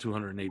inflated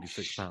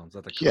 286 pounds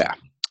at the combine. Yeah,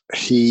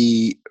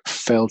 he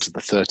fell to the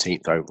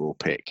 13th overall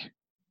pick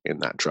in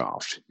that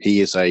draft.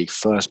 He is a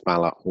first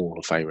ballot Hall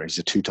of Famer. He's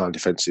a 2-time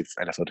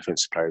NFL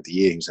Defensive Player of the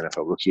Year. He was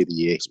NFL Rookie of the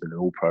Year. He's been an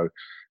All-Pro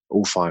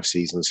all 5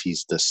 seasons.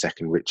 He's the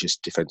second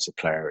richest defensive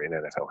player in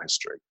NFL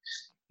history.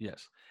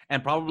 Yes,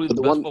 and probably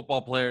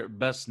the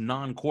best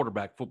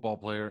non-quarterback football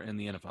player in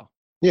the NFL.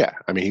 Yeah,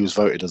 I mean, he was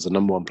voted as the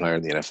number 1 player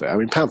in the NFL. I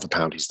mean, pound for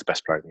pound, he's the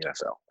best player in the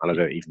NFL, and I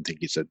don't even think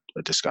it's a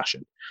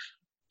discussion.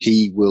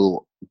 He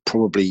will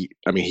probably,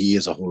 he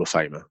is a Hall of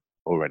Famer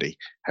already,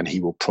 and he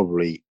will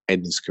probably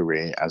end his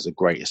career as the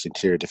greatest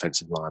interior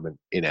defensive lineman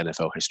in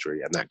NFL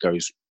history, and that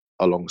goes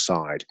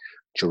alongside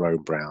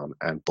Jerome Brown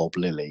and Bob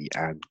Lilly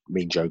and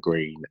Mean Joe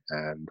Green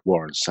and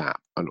Warren Sapp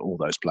and all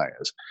those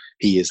players.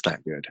 He is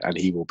that good, and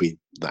he will be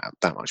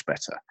that much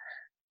better.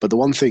 But the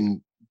one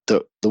thing,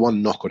 the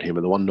one knock on him,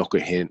 and the one knock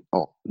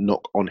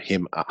on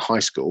him at high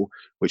school,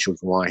 which was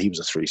why he was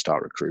a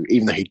 3-star recruit,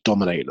 even though he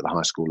dominated at the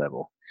high school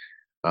level,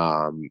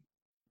 and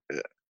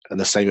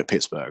the same at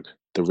Pittsburgh.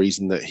 The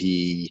reason that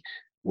he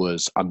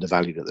was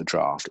undervalued at the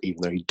draft,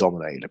 even though he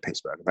dominated at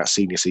Pittsburgh, that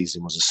senior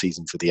season was a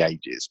season for the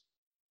ages,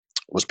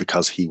 was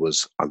because he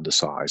was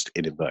undersized,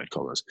 in inverted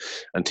commas,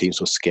 and teams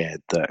were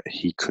scared that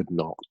he could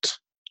not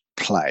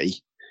play,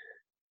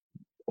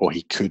 or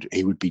he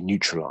would be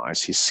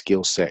neutralized. His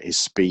skill set, his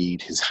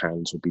speed, his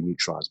hands would be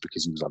neutralized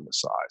because he was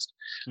undersized.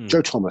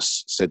 Joe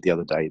Thomas said the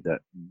other day that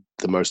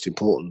the most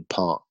important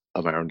part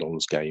of Aaron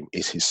Donald's game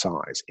is his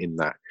size, in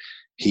that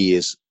he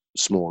is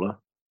smaller,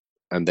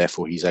 and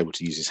therefore he's able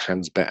to use his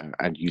hands better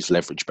and use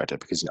leverage better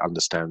because he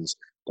understands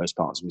those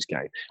parts of his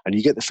game. And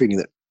you get the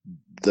feeling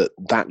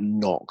that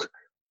knock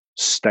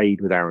stayed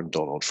with Aaron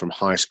Donald from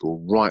high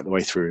school right the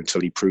way through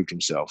until he proved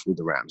himself with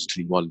the Rams,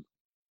 until he won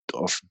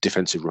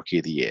Defensive Rookie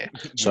of the Year.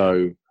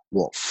 So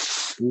 4,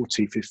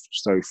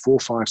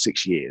 5,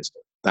 6 years,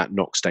 that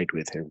knock stayed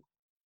with him.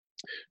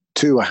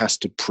 Tua has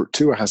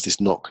this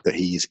knock that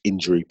he is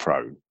injury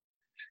prone.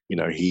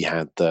 He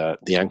had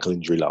the ankle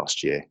injury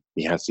last year.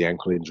 He has the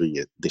ankle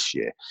injury this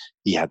year.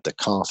 He had the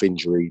calf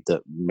injury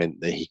that meant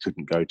that he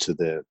couldn't go to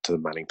the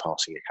Manning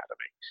Passing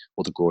Academy,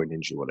 or the groin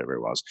injury, whatever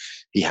it was.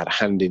 He had a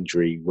hand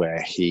injury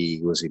where he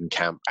was in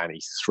camp and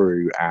he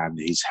threw, and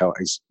his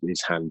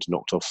hand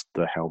knocked off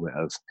the helmet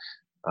of,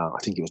 I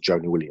think it was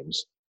Jonah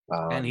Williams.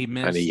 And he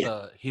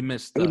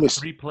missed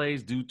 3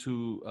 plays due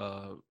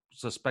to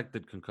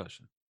suspected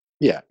concussion.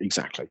 Yeah,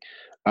 exactly.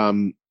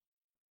 That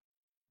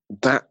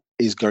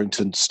is going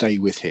to stay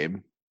with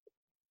him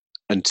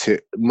until,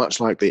 much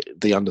like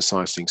the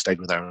undersized thing stayed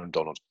with Aaron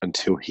Donald,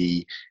 until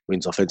he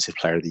wins Offensive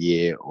Player of the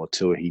Year, or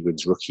till he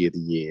wins Rookie of the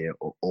Year,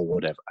 or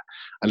whatever.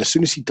 And as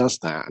soon as he does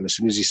that, and as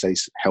soon as he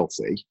stays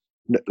healthy,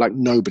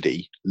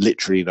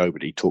 literally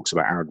nobody talks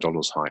about Aaron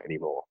Donald's height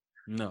anymore.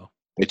 No.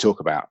 They talk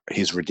about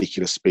his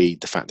ridiculous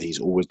speed, the fact that he's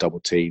always double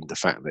teamed, the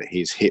fact that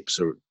his hips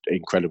are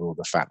incredible,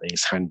 the fact that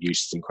his hand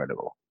use is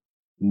incredible.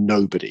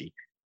 Nobody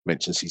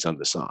mentions he's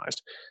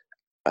undersized.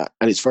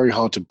 And it's very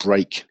hard to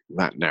break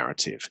that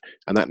narrative.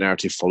 And that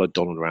narrative followed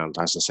Donald around,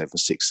 as I said, for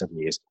 6-7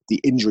 years. The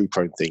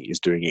injury-prone thing is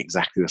doing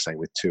exactly the same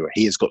with Tua.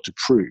 He has got to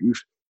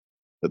prove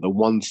that the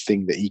one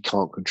thing that he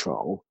can't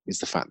control is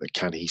the fact that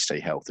can he stay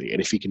healthy. And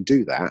if he can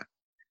do that,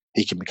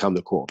 he can become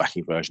the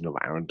quarterbacking version of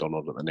Aaron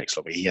Donald at the next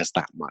level. He has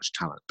that much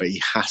talent, but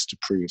he has to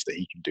prove that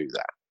he can do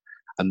that.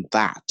 And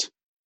that,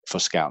 for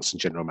scouts and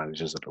general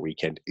managers at the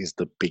weekend, is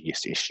the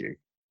biggest issue.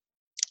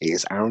 It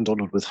is Aaron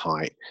Donald with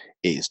height.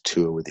 It is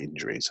Tua with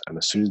injuries. And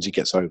as soon as he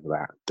gets over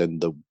that, then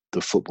the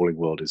footballing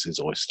world is his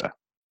oyster.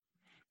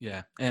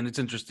 Yeah, and it's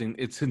interesting.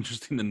 It's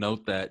interesting to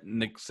note that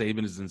Nick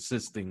Saban is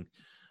insisting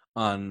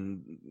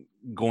on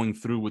going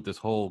through with this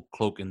whole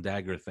cloak and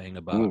dagger thing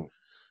about,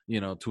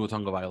 Tua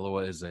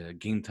Tagovailoa is a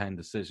game time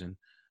decision.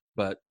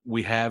 But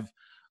we have,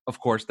 of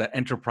course, that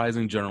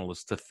enterprising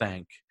journalist to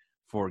thank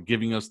for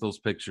giving us those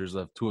pictures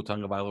of Tua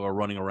Tagovailoa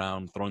running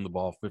around, throwing the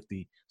ball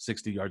 50,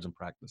 60 yards in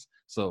practice.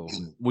 So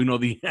we know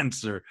the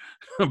answer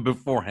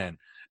beforehand.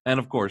 And,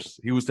 of course,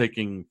 he was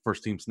taking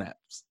first-team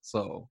snaps.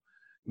 So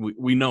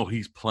we know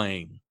he's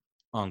playing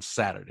on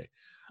Saturday.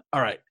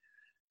 All right.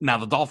 Now,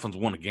 the Dolphins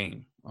won a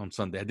game on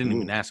Sunday. I didn't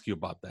even ask you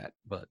about that,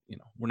 but,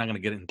 we're not going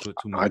to get into it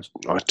too much.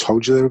 I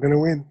told you they were going to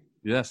win.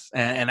 Yes,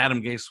 and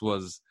Adam Gase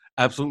was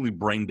absolutely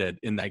brain dead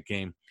in that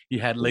game. He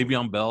had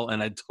Le'Veon Bell,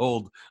 and I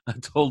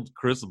told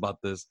Chris about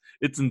this.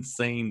 It's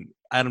insane.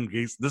 Adam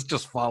Gase, this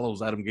just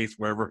follows Adam Gase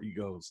wherever he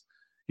goes.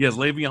 He has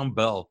Le'Veon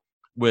Bell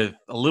with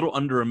a little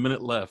under a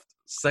minute left,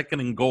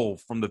 2nd and goal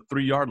from the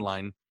 3-yard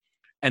line,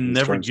 and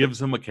never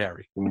gives him a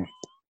carry.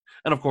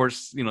 And of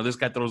course, this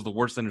guy throws the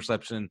worst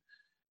interception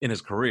in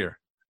his career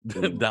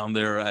down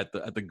there at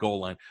the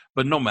goal line.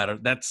 But no matter,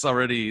 that's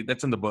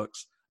in the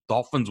books.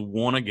 Dolphins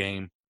won a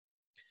game.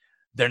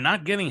 They're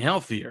not getting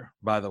healthier,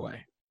 by the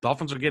way.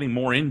 Dolphins are getting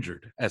more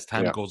injured as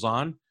time goes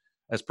on,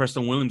 as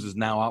Preston Williams is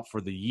now out for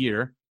the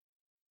year.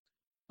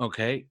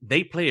 Okay,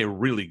 they play a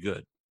really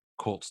good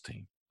Colts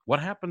team. What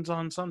happens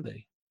on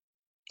Sunday?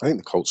 I think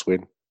the Colts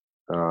win,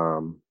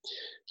 and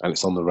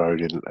it's on the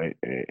road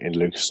in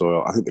Lucas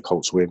Oil. I think the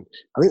Colts win.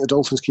 I think the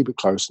Dolphins keep it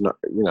close,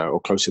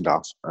 or close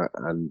enough,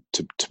 and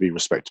to be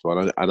respectable.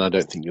 And I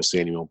don't think you'll see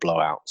any more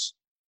blowouts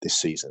this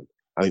season.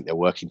 I think they're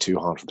working too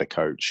hard for their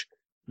coach.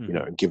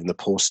 And given the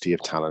paucity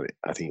of talent,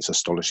 I think it's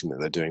astonishing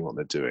that they're doing what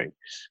they're doing.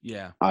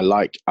 Yeah, I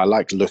like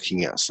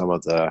looking at some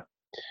of the,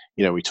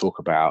 we talk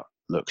about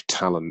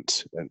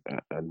talent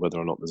and whether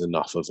or not there's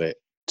enough of it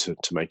to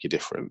make a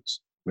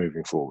difference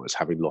moving forwards.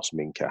 Having lost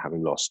Minka,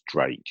 having lost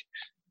Drake,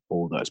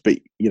 all those. But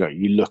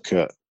you look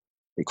at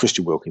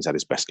Christian Wilkins had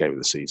his best game of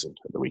the season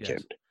at the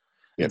weekend.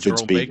 Yes.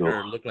 Vince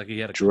Baker looked like he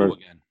had a clue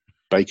again.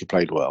 Baker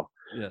played well.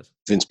 Yes.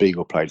 Vince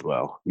Beagle played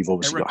well. You've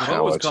obviously Eric got Rowe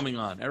Howard. is coming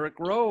on. Eric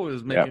Rowe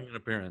is making an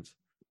appearance.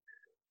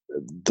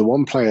 The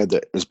one player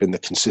that has been the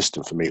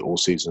consistent for me all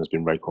season has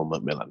been Raekwon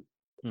McMillan,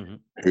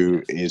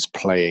 who is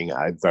playing at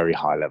a very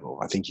high level.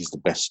 I think he's the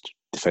best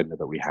defender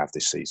that we have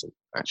this season,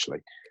 actually.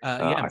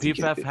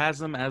 PFF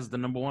has him as the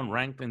number 1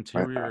 ranked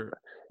interior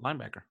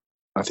linebacker.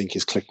 I think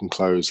his click and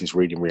close, his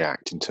read and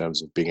react in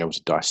terms of being able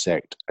to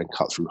dissect and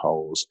cut through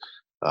holes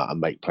and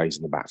make plays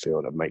in the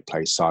backfield and make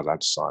plays sideline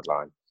to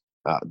sideline.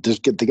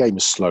 The game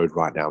has slowed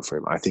right down for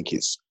him. I think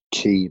it's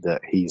key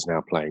that he's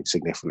now playing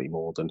significantly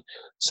more than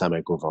Sam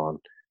Eguavoen.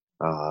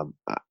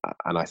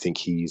 And I think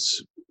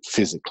he's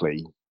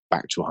physically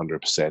back to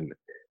 100%,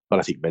 but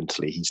I think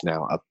mentally he's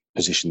now a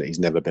position that he's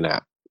never been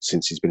at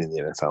since he's been in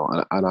the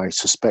NFL. And I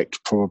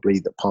suspect probably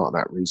that part of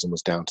that reason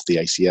was down to the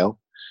ACL.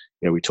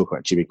 We talk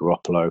about Jimmy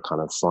Garoppolo kind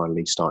of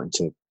finally starting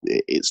to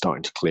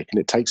click, and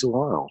it takes a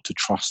while to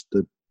trust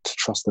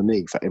the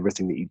knee for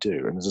everything that you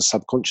do. And there's a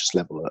subconscious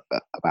level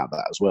about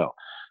that as well.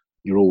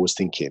 You're always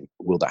thinking,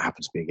 will that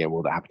happen to me again?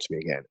 Will that happen to me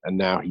again? And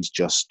now he's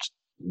just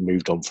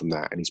moved on from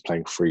that and he's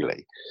playing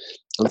freely.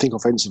 And I think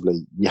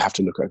offensively, you have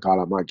to look at a guy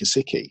like Mike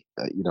Gesicki.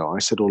 I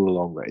said all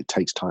along that it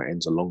takes tight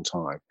ends a long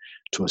time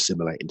to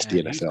assimilate into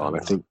the NFL. And I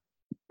think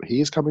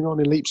he is coming on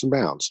in leaps and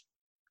bounds.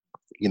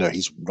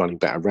 He's running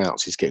better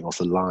routes. He's getting off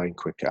the line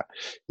quicker.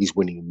 He's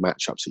winning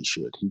matchups he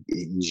should.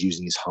 He's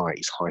using his height.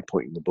 He's high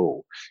pointing the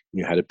ball.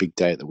 Had a big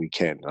day at the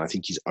weekend. And I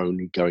think he's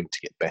only going to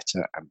get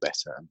better and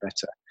better and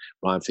better.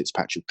 Ryan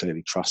Fitzpatrick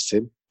clearly trusts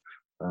him.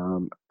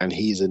 And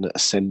he's an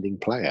ascending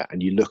player.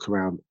 And you look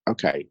around,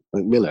 okay,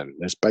 McMillan,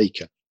 there's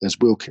Baker, there's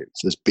Wilkins,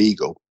 there's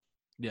Beagle.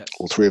 Yes.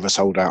 All three of us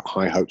hold out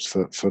high hopes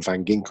for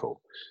Van Ginkel.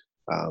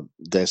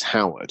 There's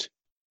Howard.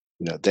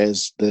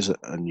 There's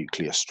a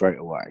nucleus straight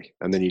away.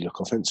 And then you look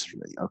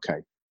offensively,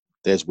 okay,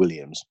 there's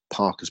Williams.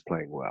 Parker's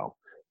playing well.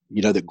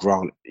 That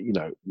Grant,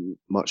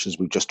 much as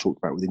we've just talked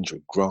about with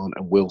injury, Grant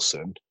and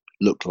Wilson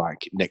look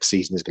like next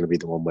season is going to be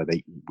the one where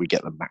we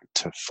get them back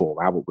to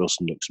form. Albert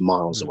Wilson looks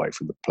miles away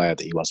from the player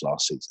that he was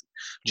last season.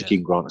 Yeah.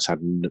 Jakeem Grant has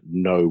had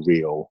no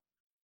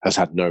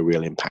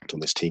real impact on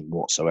this team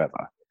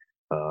whatsoever.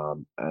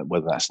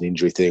 Whether that's an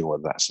injury thing or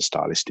whether that's a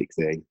stylistic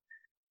thing.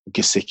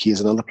 Gesicki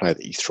is another player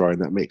that you throw in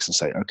that mix and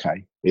say,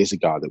 okay, here's a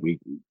guy that we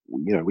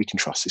can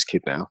trust this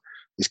kid now.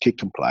 This kid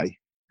can play.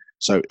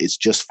 So it's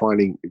just for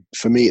me,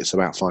 it's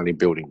about finding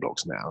building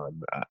blocks now,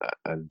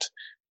 and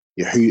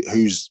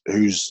who's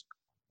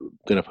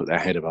going to put their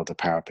head above the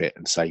parapet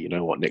and say,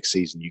 next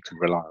season you can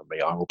rely on me.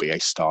 I will be a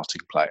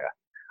starting player.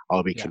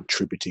 I'll be a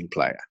contributing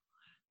player.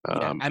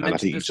 I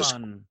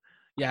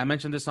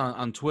mentioned this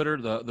on Twitter.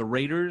 The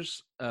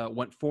Raiders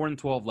went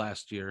 4-12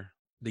 last year.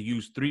 They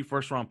used 3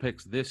 first-round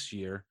picks this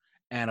year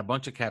and a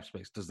bunch of cap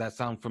space. Does that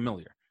sound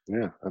familiar?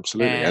 Yeah,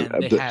 absolutely.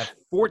 And they have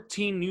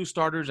 14 new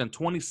starters and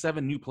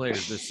 27 new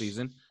players this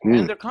season,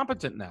 and they're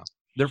competent now.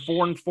 They're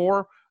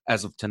 4-4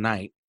 as of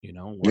tonight,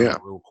 when we're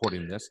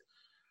recording this.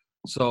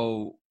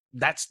 So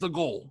that's the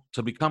goal,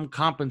 to become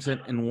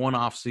competent in one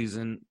off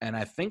season. And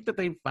I think that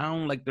they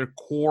found like their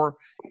core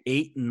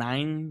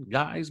 8-9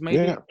 guys, maybe.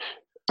 Yeah.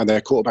 And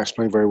their quarterback's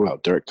playing very well.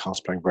 Derek Carr's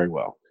playing very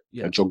well.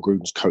 Yeah. And John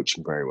Gruden's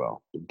coaching very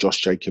well.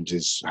 Josh Jacobs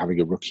is having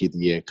a rookie of the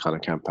year kind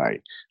of campaign.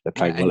 They're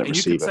playing well at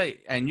receiver.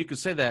 You could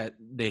say that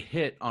they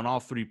hit on all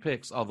 3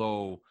 picks,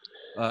 although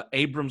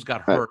Abrams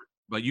got hurt.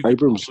 But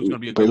Abrams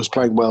was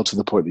playing well to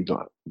the point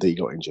that he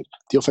got injured.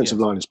 The offensive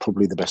line is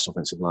probably the best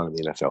offensive line in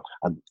the NFL,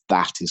 and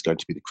that is going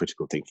to be the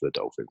critical thing for the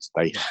Dolphins.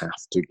 They have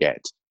to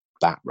get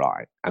that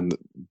right. And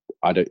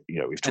I don't,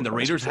 we've talked and the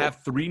Raiders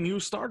have 3 new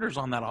starters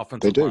on that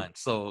offensive line,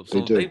 so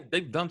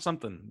they've done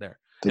something there.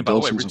 And by the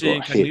way, Richie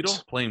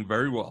Incognito playing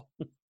very well.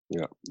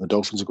 Yeah, the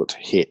Dolphins have got to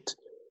hit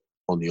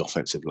on the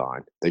offensive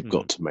line. They've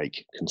got to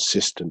make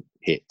consistent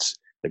hits.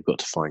 They've got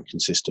to find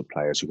consistent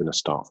players who are going to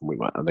start from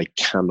week 1, and they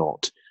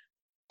cannot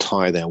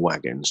tie their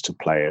wagons to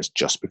players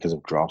just because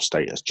of draft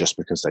status, just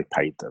because they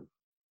paid them.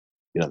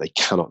 They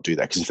cannot do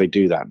that, because if they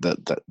do that,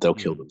 they'll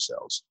kill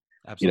themselves.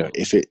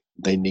 Absolutely.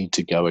 They need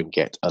to go and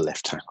get a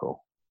left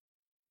tackle.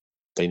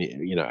 They need,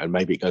 and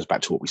maybe it goes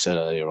back to what we said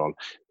earlier on,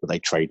 that they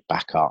trade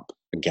back up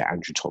and get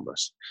Andrew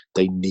Thomas.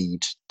 They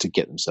need to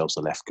get themselves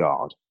a left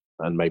guard,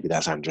 and maybe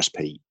that's Andres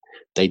Pete.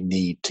 They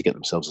need to get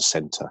themselves a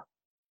center.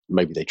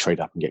 Maybe they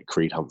trade up and get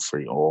Creed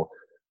Humphrey, or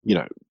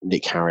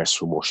Nick Harris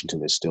from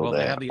Washington is still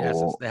there.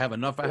 They have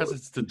enough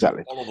assets to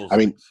exactly. do all of those. I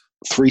mean,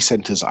 3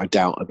 centers I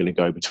doubt are going to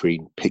go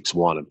between picks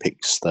 1 and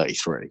picks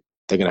 33.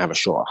 They're going to have a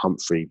shot at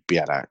Humphrey,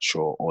 Biadasz,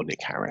 or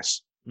Nick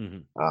Harris.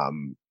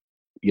 Mm-hmm.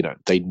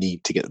 They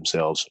need to get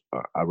themselves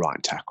a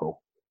right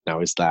tackle.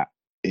 Now, is that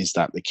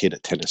the kid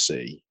at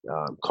Tennessee,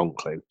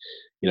 Conklin?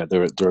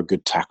 There are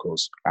good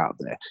tackles out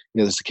there.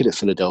 There's a kid at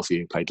Philadelphia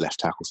who played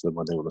left tackle for them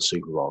when they won the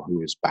Super Bowl,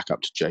 who is back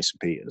up to Jason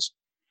Peters.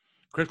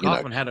 Chris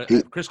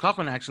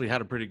Kaufman actually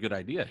had a pretty good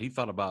idea. He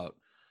thought about,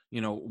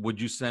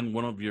 would you send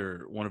one of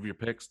your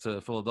picks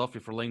to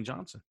Philadelphia for Lane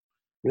Johnson?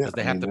 Because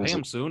they have to pay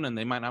him soon, and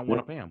they might not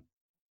want to pay him.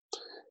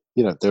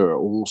 There are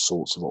all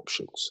sorts of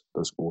options.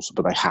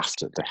 But they have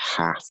to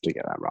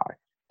get that right,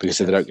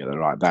 because if they don't get that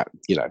right,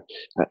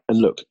 and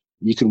look,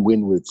 you can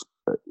win with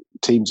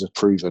teams have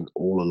proven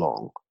all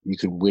along. You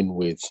can win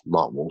with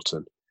Mark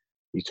Walton.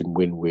 You can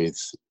win with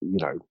you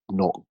don't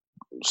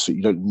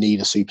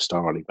need a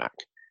superstar running back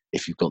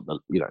if you've got the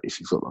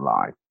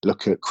line.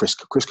 Look at Chris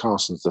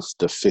Carson's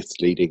the 5th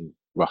leading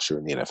rusher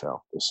in the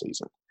NFL this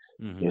season.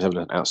 Mm-hmm. He's having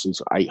an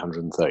absolute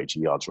 832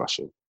 yards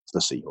rushing for the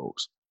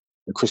Seahawks.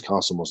 And Chris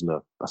Carson wasn't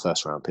a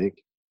first-round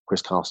pick.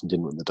 Chris Carson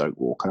didn't win the Doak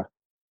Walker.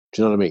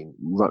 Do you know what I mean?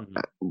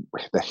 Mm-hmm.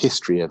 The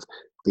history of,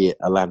 be it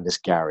Alandis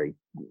Gary,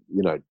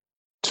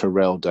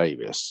 Terrell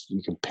Davis,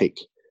 you can pick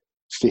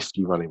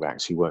 50 running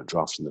backs who weren't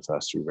drafted in the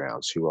first 3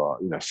 rounds, who are,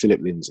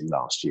 Philip Lindsay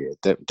last year.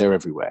 They're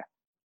everywhere.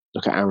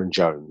 Look at Aaron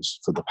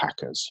Jones for the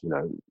Packers.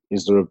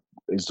 Is there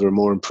a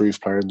more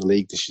improved player in the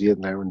league this year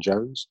than Aaron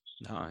Jones?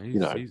 No,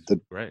 he's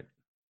great.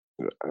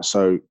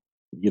 So,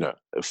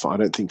 I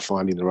don't think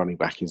finding the running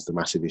back is the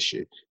massive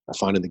issue.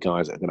 Finding the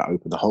guys that are going to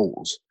open the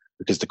holes,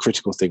 because the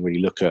critical thing when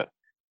you look at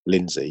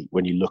Lindsay,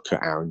 when you look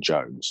at Aaron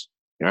Jones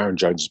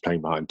is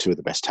playing behind 2 of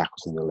the best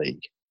tackles in the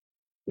league.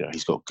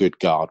 He's got good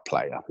guard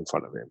play up in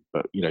front of him,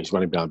 but he's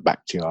running behind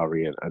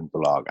Bakhtiari and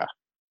Balaga.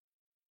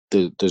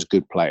 There's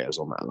good players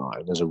on that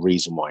line. There's a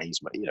reason why he's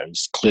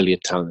clearly a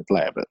talented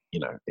player, but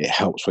it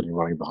helps when you're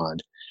running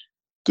behind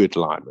good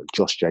linemen.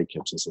 Josh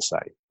Jacobs is the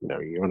same.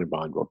 You're running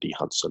behind Rodney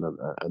Hudson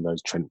and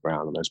those Trent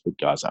Brown and those big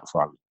guys up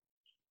front.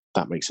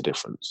 That makes a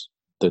difference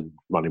than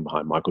running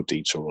behind Michael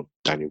Dieter or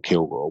Daniel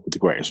Kilgore, with the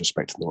greatest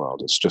respect in the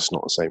world. It's just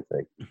not the same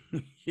thing.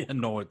 Yeah,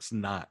 no, it's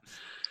not.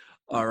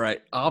 All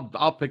right,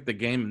 I'll pick the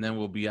game and then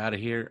we'll be out of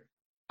here.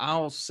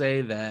 I'll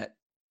say that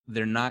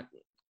they're not.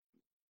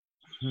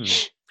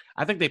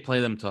 I think they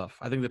play them tough.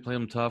 I think they play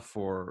them tough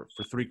for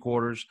 3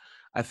 quarters.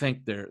 I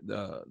think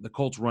the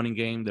Colts running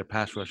game, their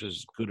pass rush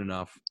is good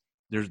enough.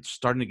 They're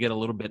starting to get a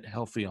little bit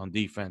healthy on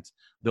defense.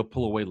 They'll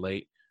pull away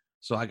late.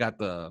 So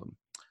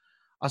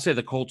I'll say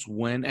the Colts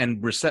win,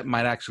 and Brissett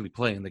might actually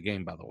play in the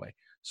game, by the way.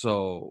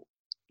 So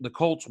the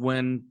Colts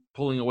win,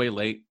 pulling away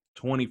late,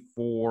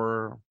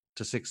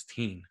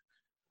 24-16,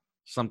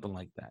 something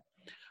like that.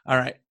 All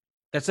right,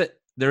 that's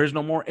it. There is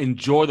no more.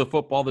 Enjoy the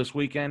football this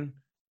weekend.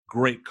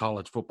 Great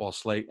college football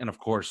slate, and of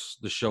course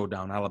the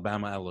showdown,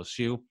 Alabama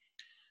LSU.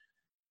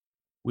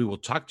 We will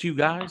talk to you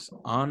guys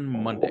on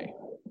Monday.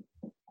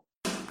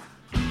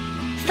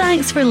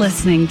 Thanks for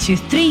listening to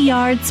 3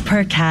 Yards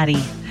Per Carry.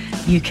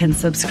 You can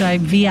subscribe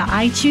via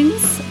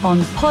iTunes, on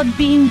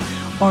Podbean,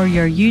 or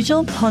your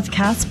usual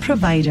podcast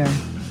provider.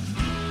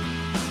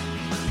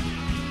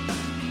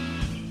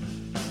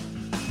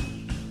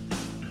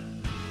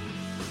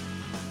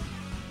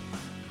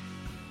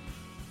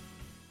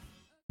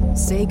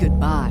 say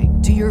goodbye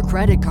to your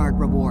credit card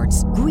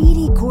rewards.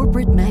 Greedy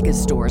corporate mega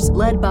stores,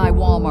 led by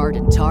Walmart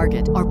and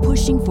Target, are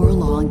pushing for a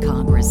law in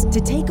Congress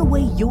to take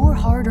away your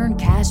hard-earned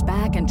cash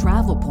back and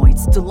travel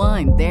points to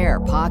line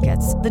their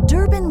pockets. The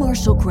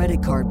Durbin-Marshall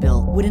credit card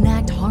bill would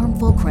enact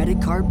harmful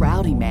credit card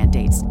routing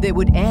mandates that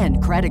would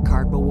end credit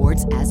card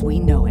rewards as we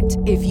know it.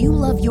 If you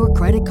love your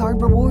credit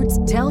card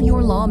rewards, tell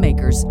your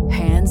lawmakers,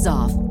 hands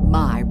off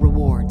my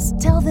rewards.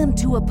 Tell them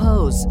to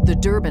oppose the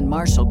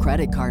Durbin-Marshall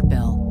credit card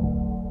bill.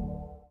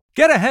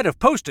 Get ahead of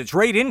postage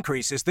rate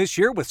increases this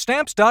year with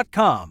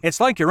Stamps.com. It's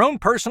like your own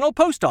personal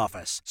post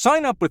office.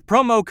 Sign up with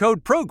promo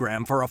code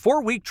PROGRAM for a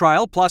 4-week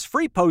trial plus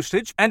free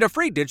postage and a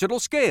free digital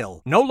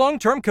scale. No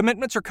long-term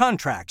commitments or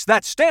contracts.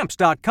 That's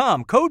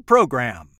Stamps.com, code PROGRAM.